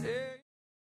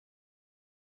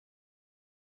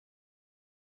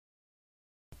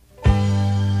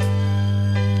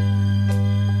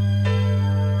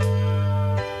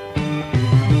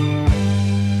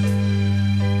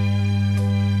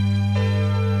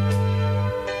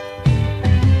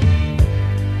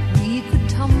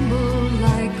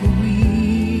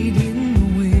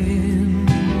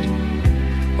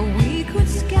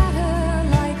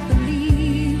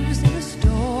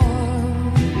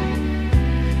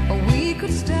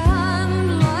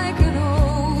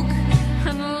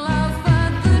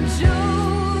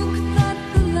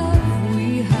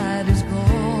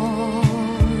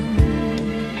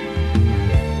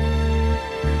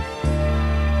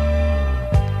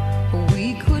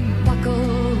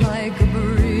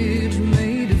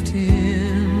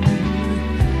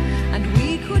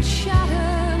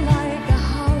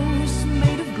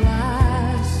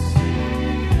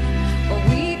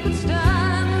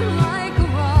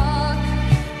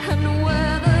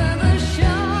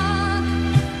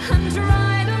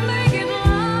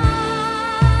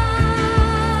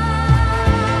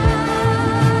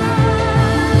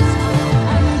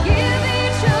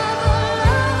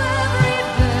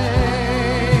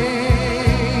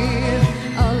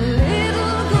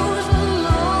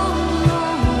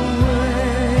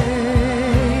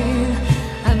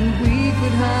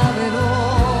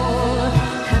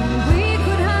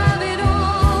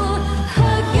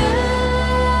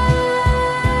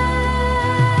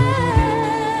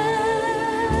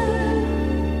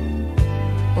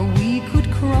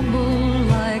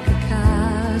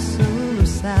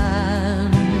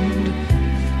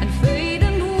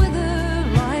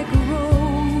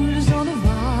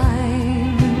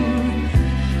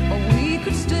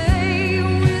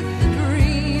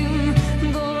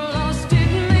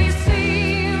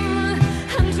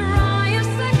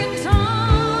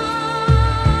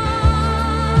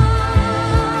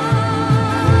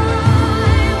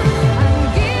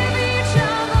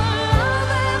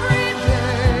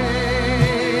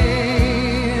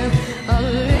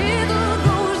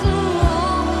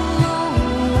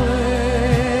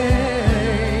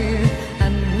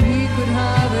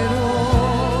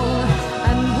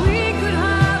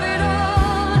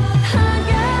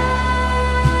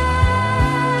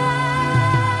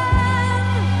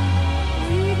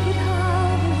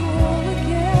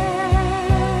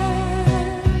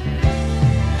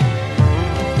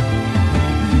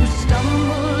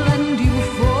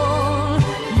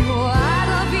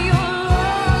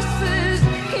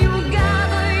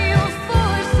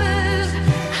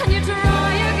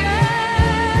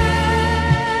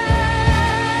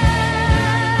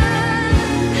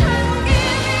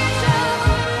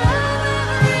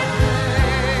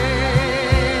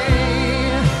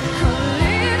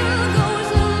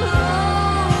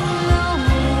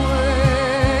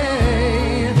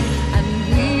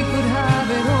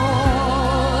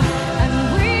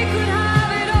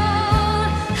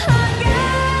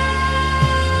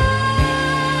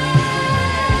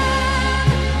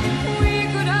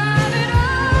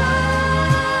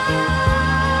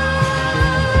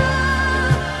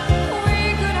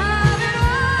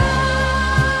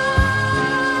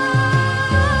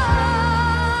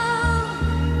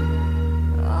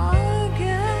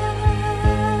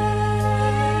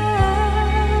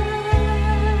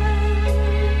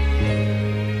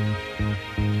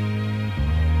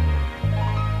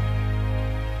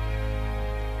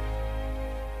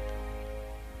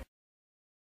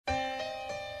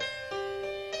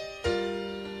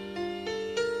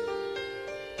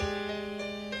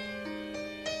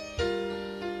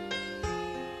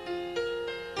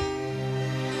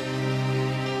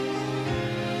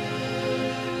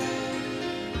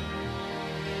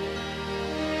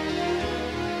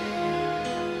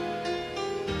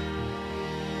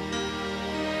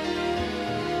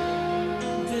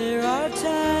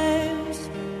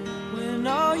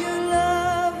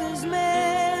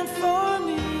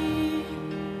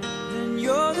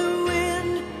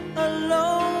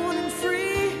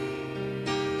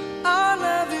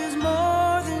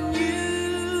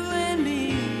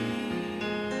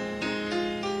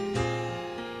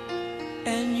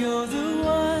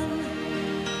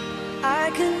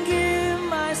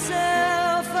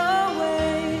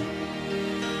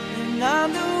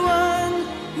 I'm the one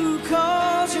who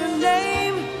calls your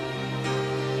name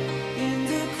in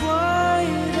the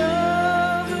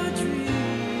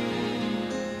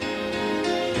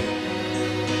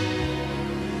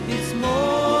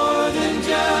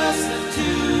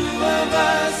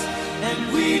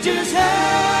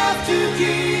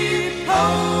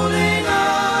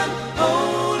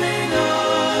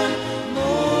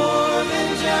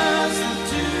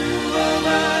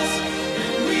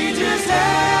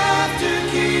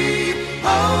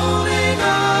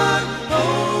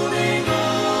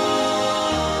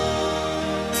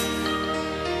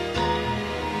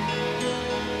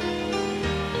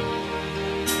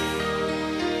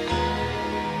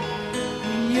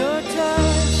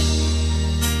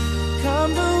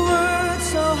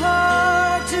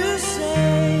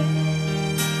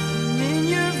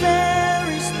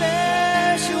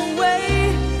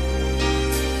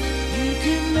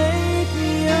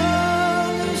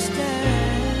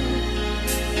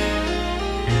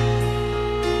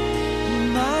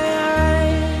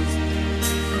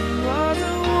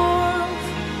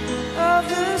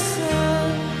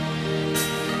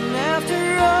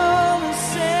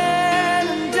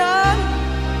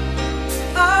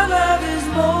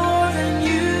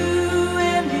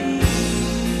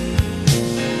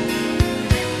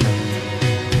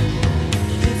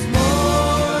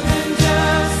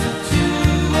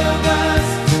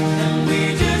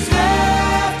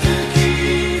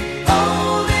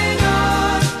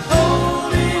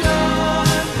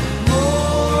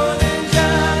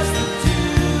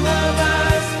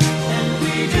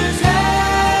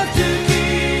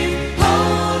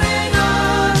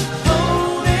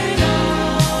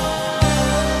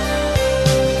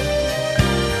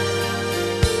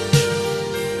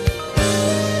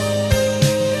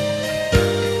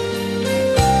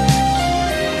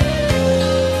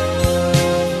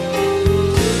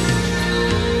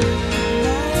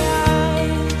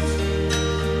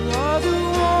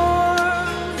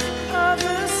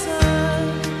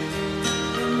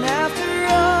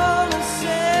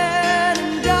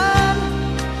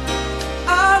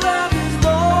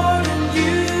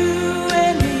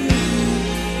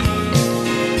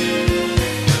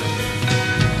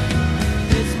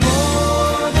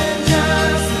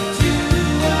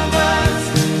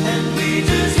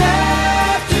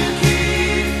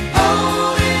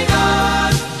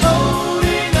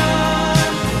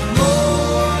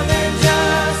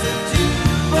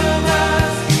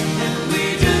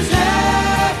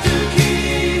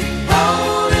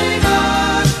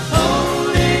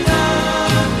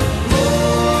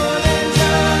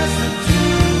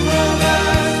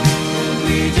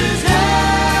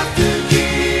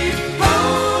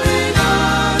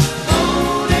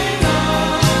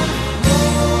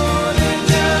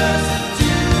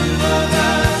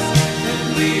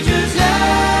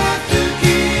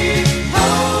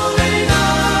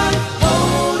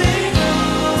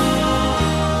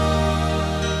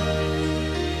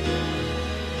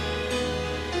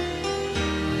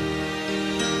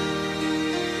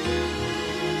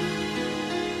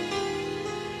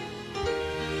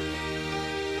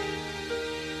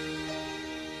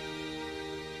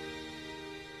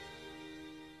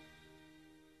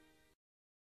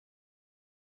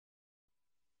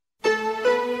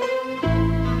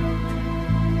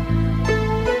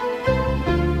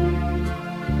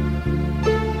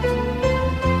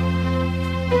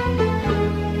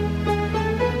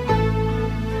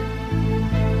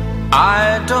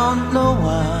I don't know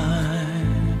why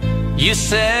you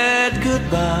said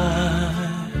goodbye.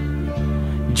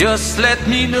 Just let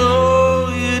me know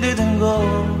you didn't go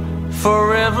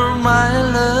forever, my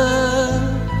love.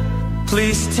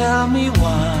 Please tell me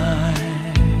why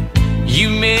you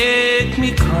make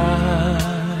me cry.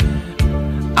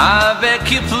 I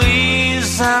beg you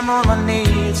please, I'm on my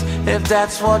knees if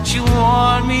that's what you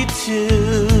want me to.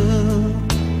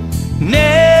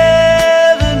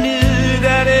 Never knew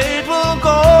that it will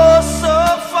go so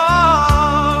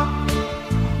far.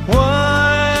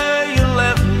 Why you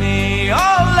left me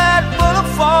all that but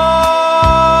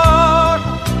apart.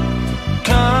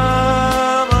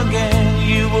 Come again,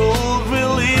 you will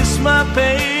release my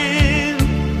pain,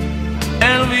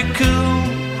 and we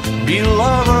could be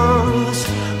lovers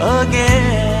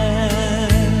again.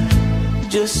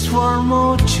 Just one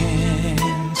more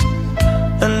chance,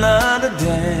 another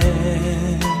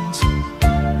dance,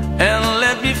 and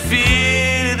let me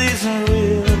feel it isn't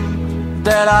real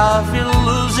that I've been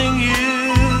losing you.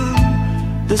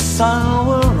 The sun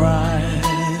will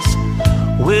rise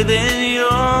within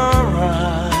your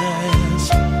eyes.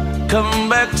 Come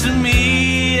back to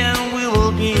me and we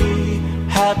will be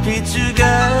happy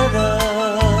together.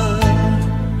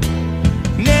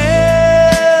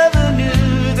 Never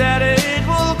knew that it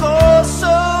will go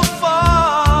so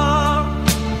far.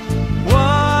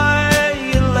 Why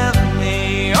you left me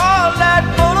all that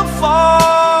but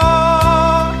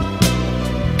apart.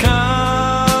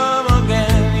 Come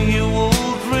again, you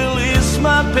would release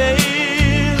my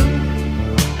pain,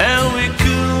 and we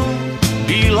could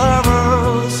be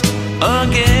lovers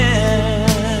again.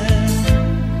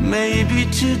 Maybe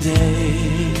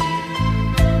today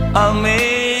I'll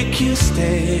make you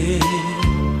stay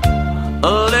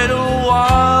a little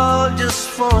while, just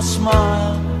for a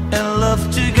smile and love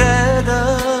together.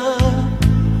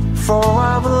 For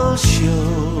I will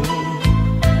show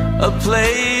a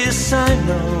place I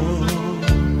know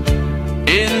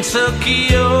in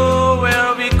Tokyo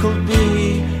where we could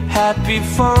be happy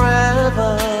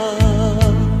forever.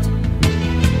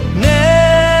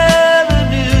 Never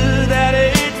knew that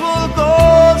it will go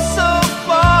so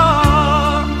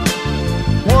far.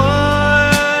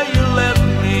 Why you left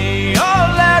me all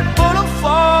that but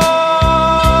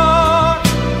apart.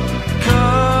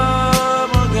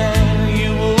 Come again,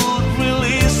 you would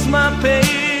release my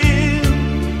pain,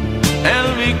 and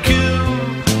we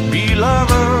could be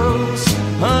lovers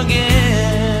again.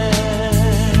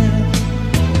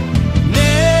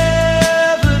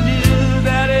 Never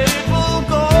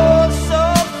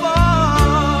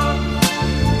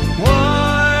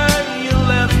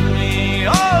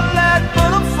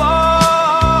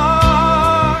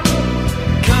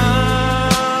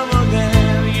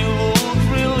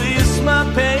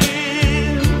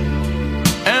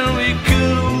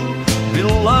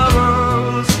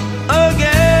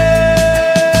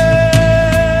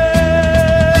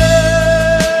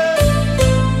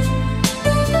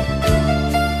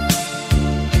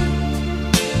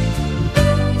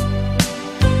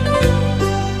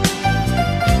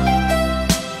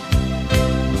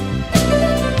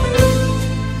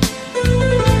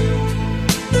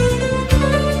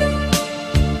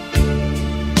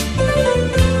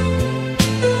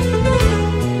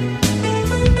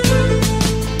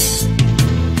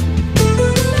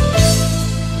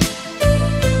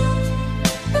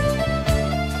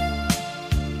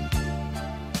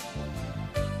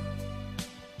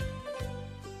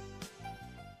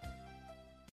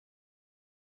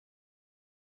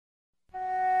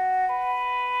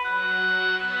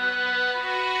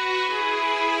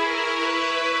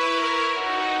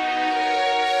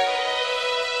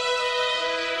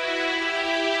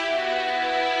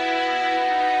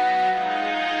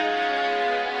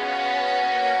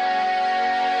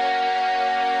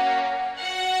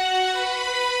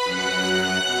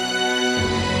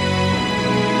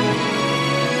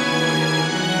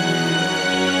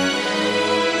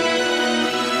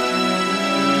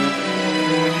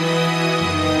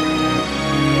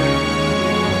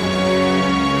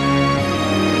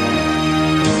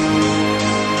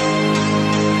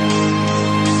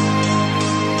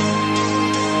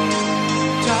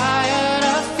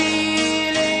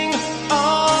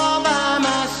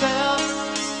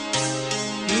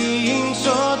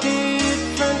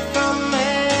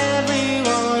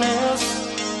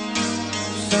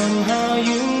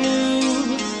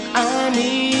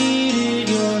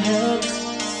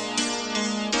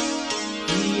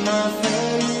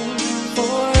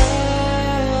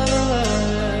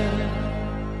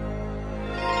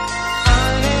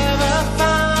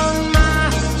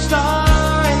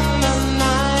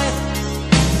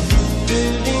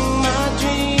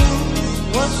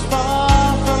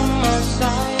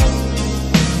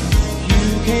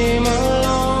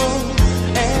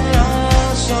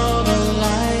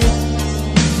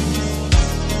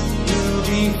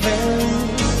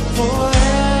defend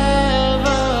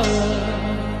forever.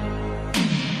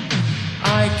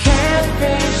 I can't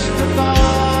face the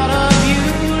thought of you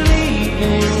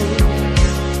leaving,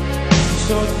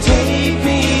 so take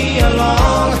me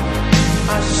along.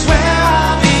 I swear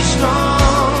I'll be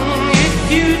strong if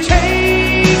you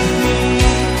take me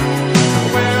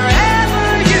wherever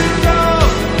you go.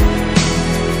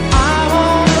 I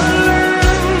wanna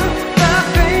learn the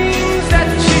things that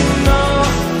you know.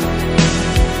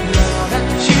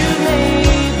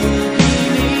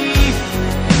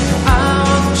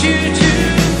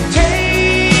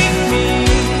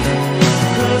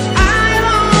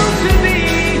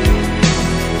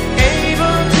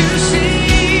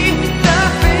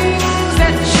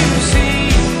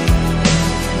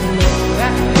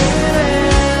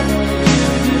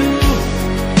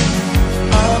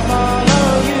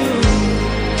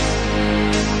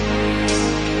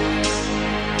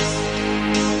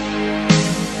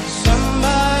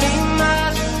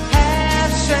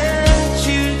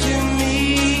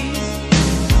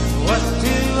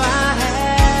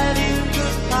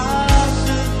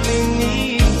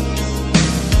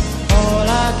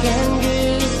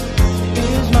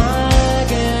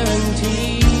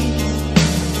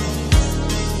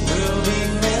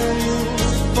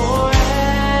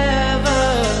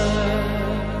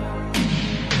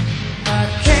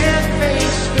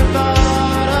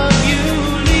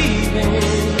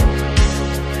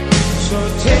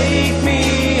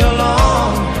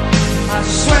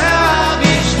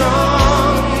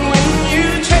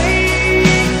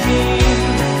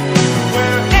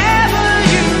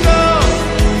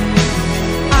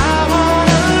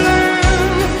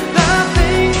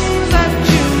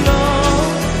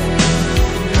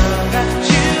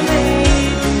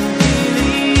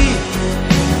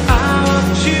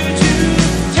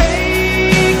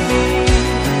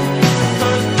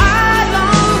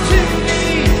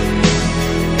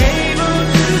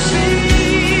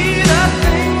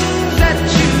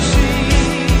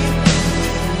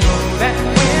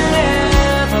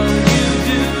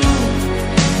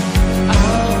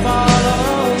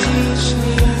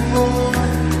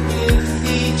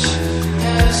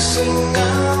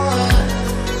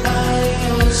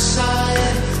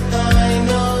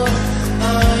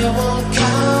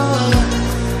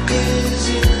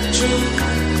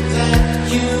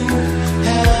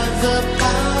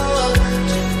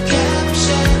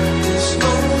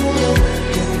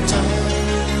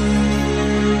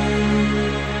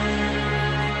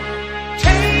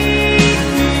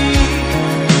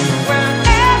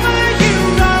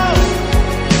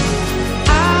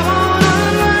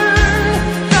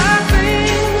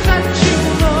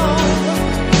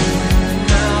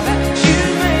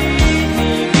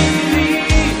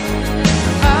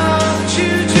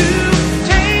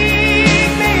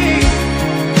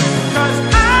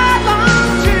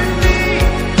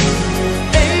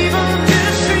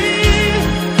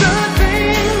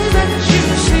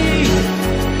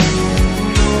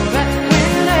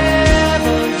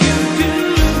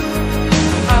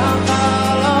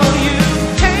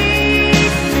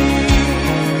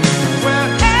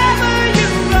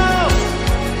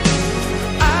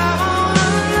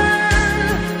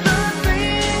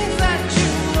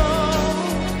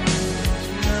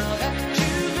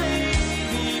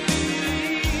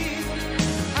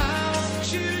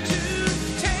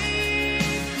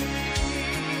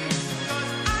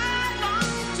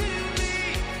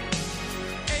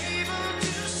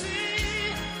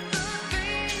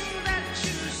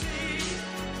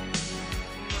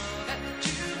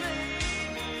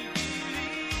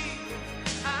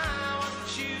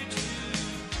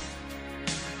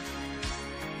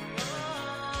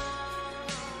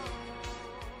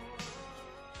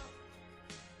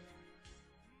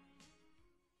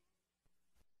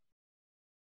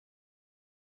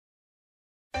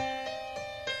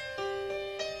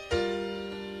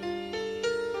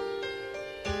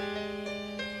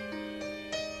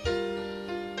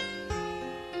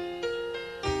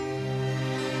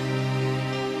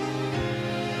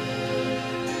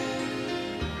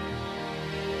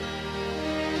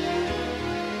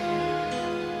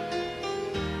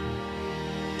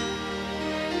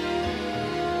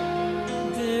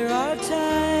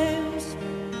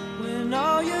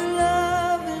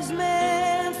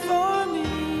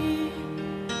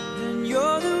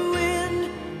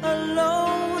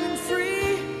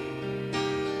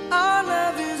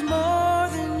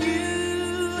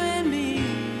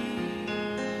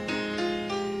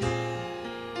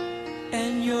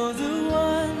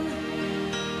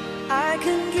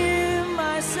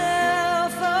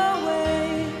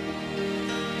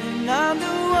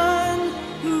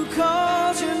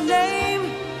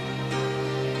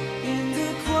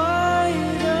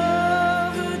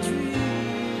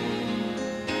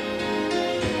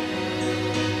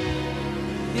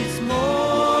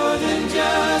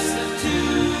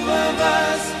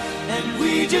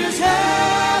 just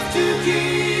have to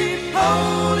keep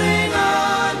holding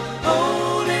on,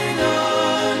 holding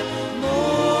on.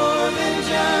 More than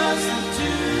just the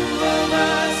two of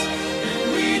us. And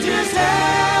we just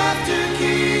have to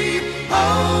keep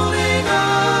holding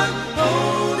on,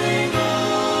 holding on.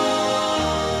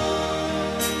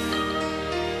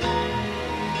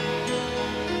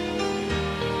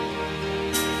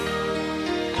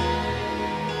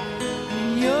 In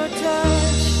your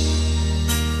touch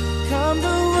come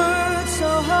the words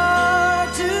so hard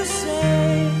to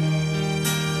say,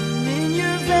 and in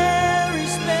your very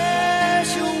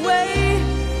special way,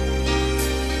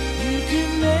 you can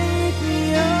make me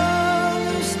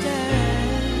understand.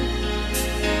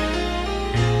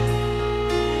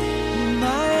 In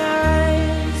my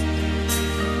eyes,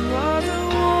 you are the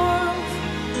warmth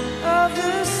of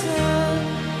the sun,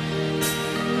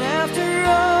 and after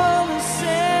all is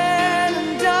said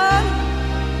and done,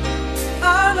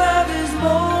 our love is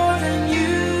more than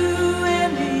you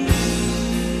and me.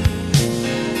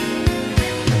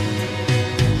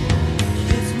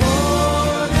 It's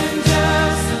more than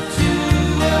just the two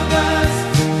of us,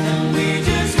 and we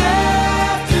just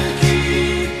have to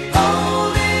keep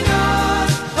holding on,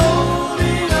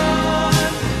 holding on.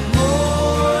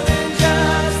 More than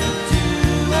just the two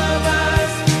of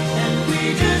us, and we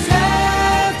just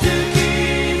have to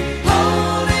keep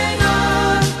holding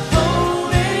on,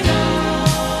 holding on.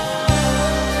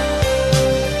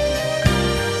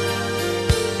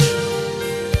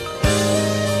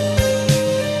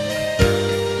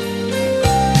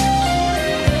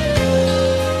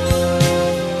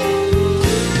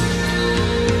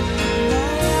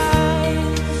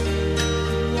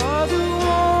 You're the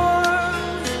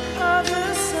warmth of the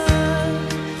sun,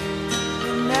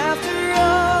 and after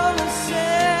all is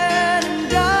said and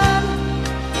done,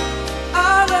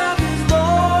 our love is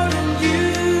more than you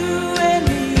and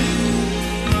me.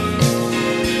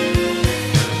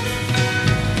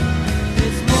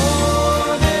 It's more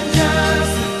than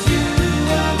just the two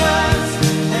of us,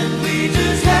 and we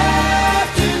just have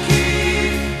to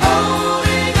keep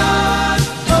holding on,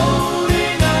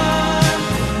 holding on.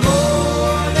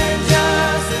 More than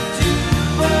just the two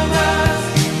of us,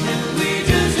 and we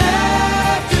just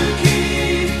have to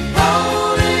keep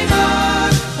holding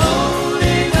on,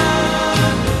 holding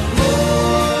on.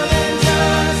 More than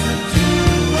just the two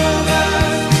of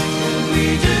us, and we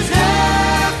just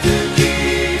have to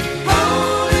keep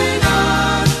holding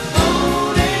on,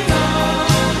 holding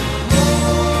on.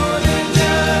 More than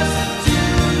just the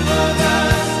two of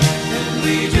us, and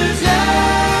we just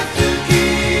have to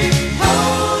keep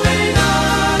holding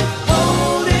on,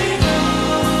 holding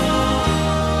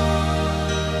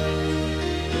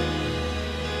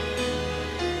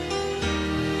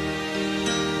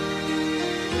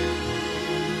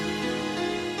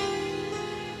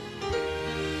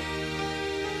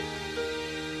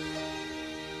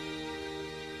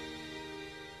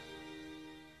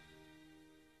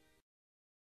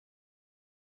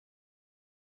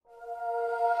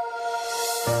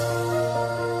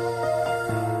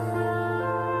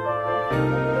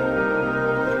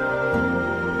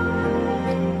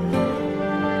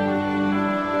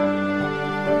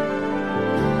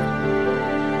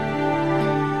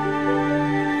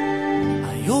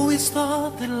I always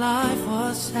thought that life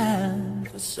was sad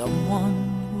for someone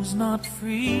who's not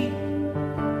free.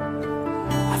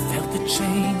 I felt the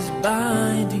chains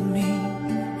binding me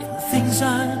from the things I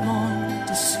longed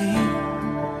to see.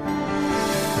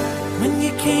 When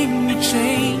you came, you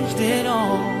changed it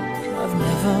all. I've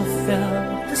never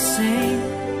felt the same.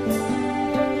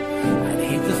 I'd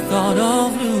hate the thought of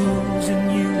losing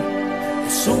you.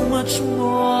 There's so much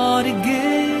more to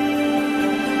gain.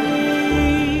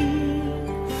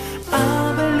 I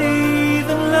believe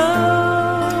in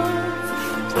love.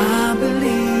 I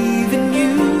believe in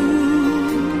you.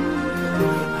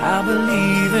 I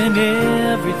believe in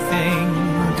everything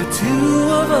the two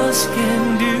of us can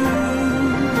do.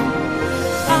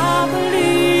 I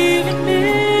believe in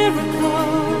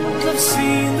miracles. I've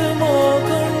seen them all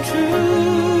come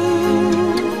true.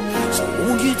 So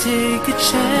won't you take a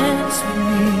chance with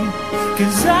me?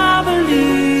 'Cause I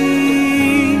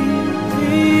believe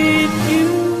in you.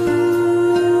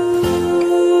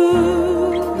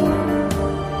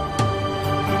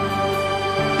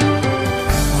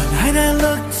 One night I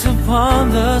looked upon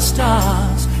the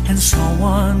stars and saw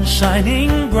one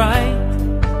shining bright,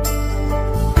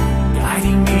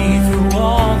 guiding me through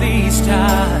all these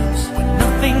times when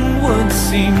nothing would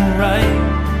seem right.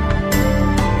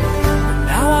 But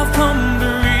now I've come to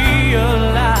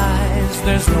realize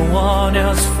there's no one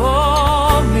else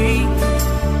for me.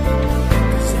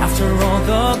 'Cause after all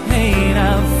the pain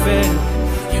I've felt,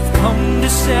 you've come to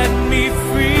set me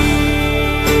free.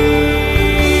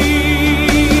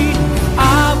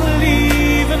 I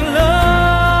believe in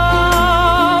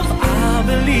love, I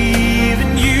believe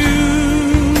in you,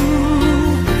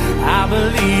 I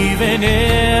believe in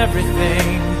everything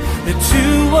the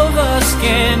two of us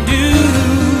can do.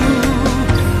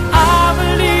 I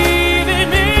believe in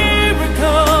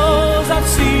miracles, I've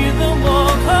seen them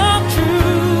all come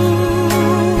true.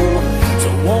 So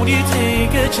won't you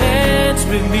take a chance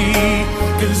with me,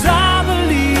 'cause I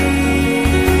believe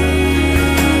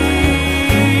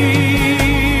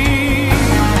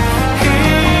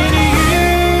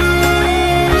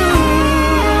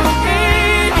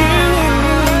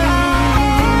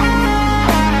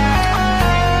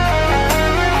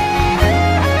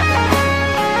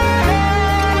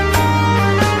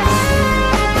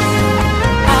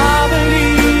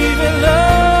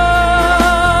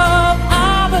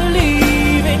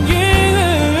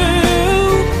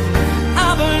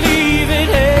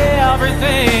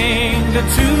the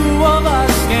two of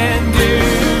us can do.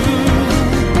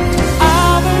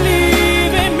 I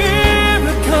believe in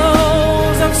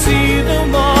miracles, I've seen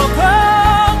them all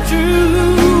come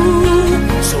true.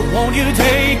 So won't you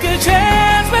take a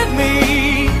chance with me,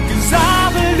 'cause I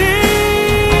believe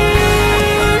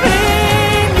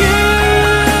in you.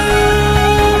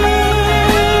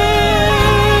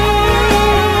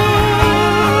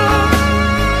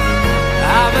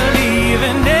 I believe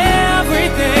in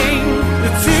everything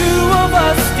the two of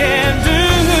us can do.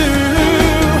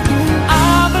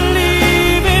 I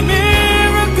believe in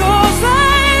miracles,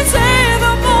 I say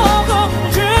them all come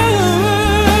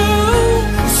true.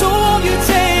 So won't you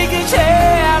take a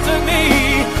chance with me,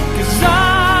 'cause I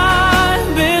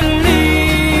believe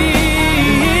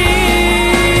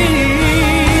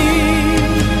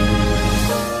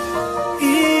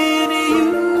in you.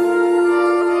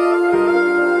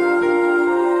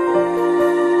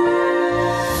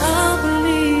 I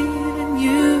believe in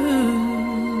you.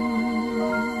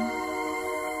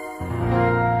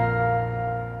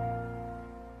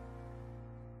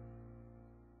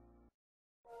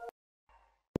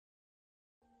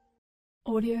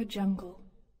 Audio Jungle.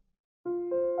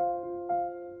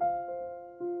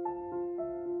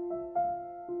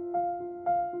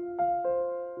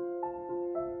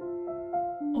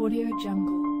 Audio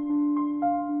Jungle.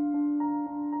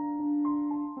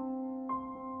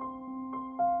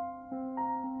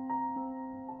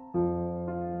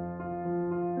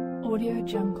 Audio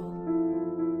Jungle.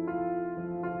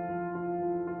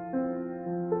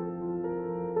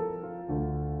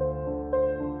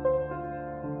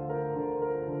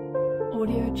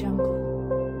 Audio Jungle.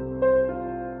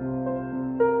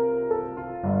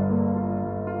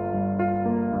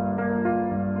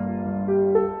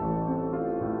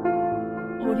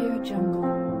 Audio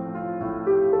Jungle.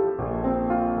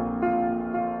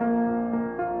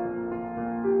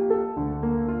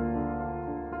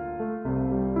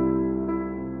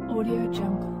 Audio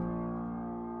Jungle.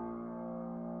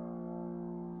 Audio Jungle.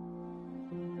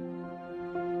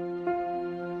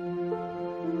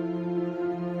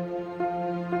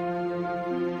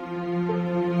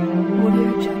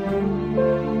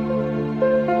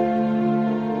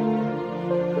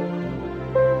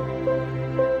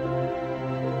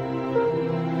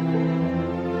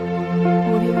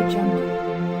 Audio Jungle.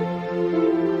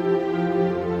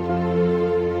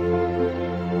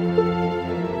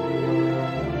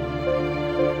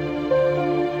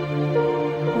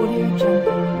 Audio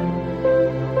Jungle.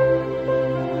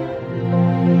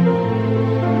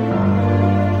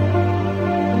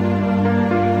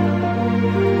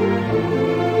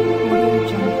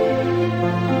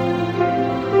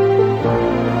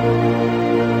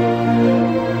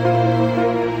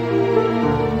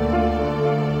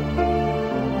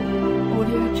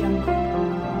 Audio Jungle.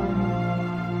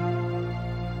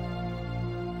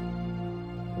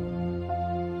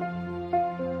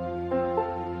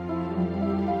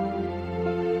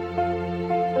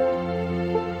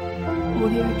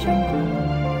 Audio Jungle.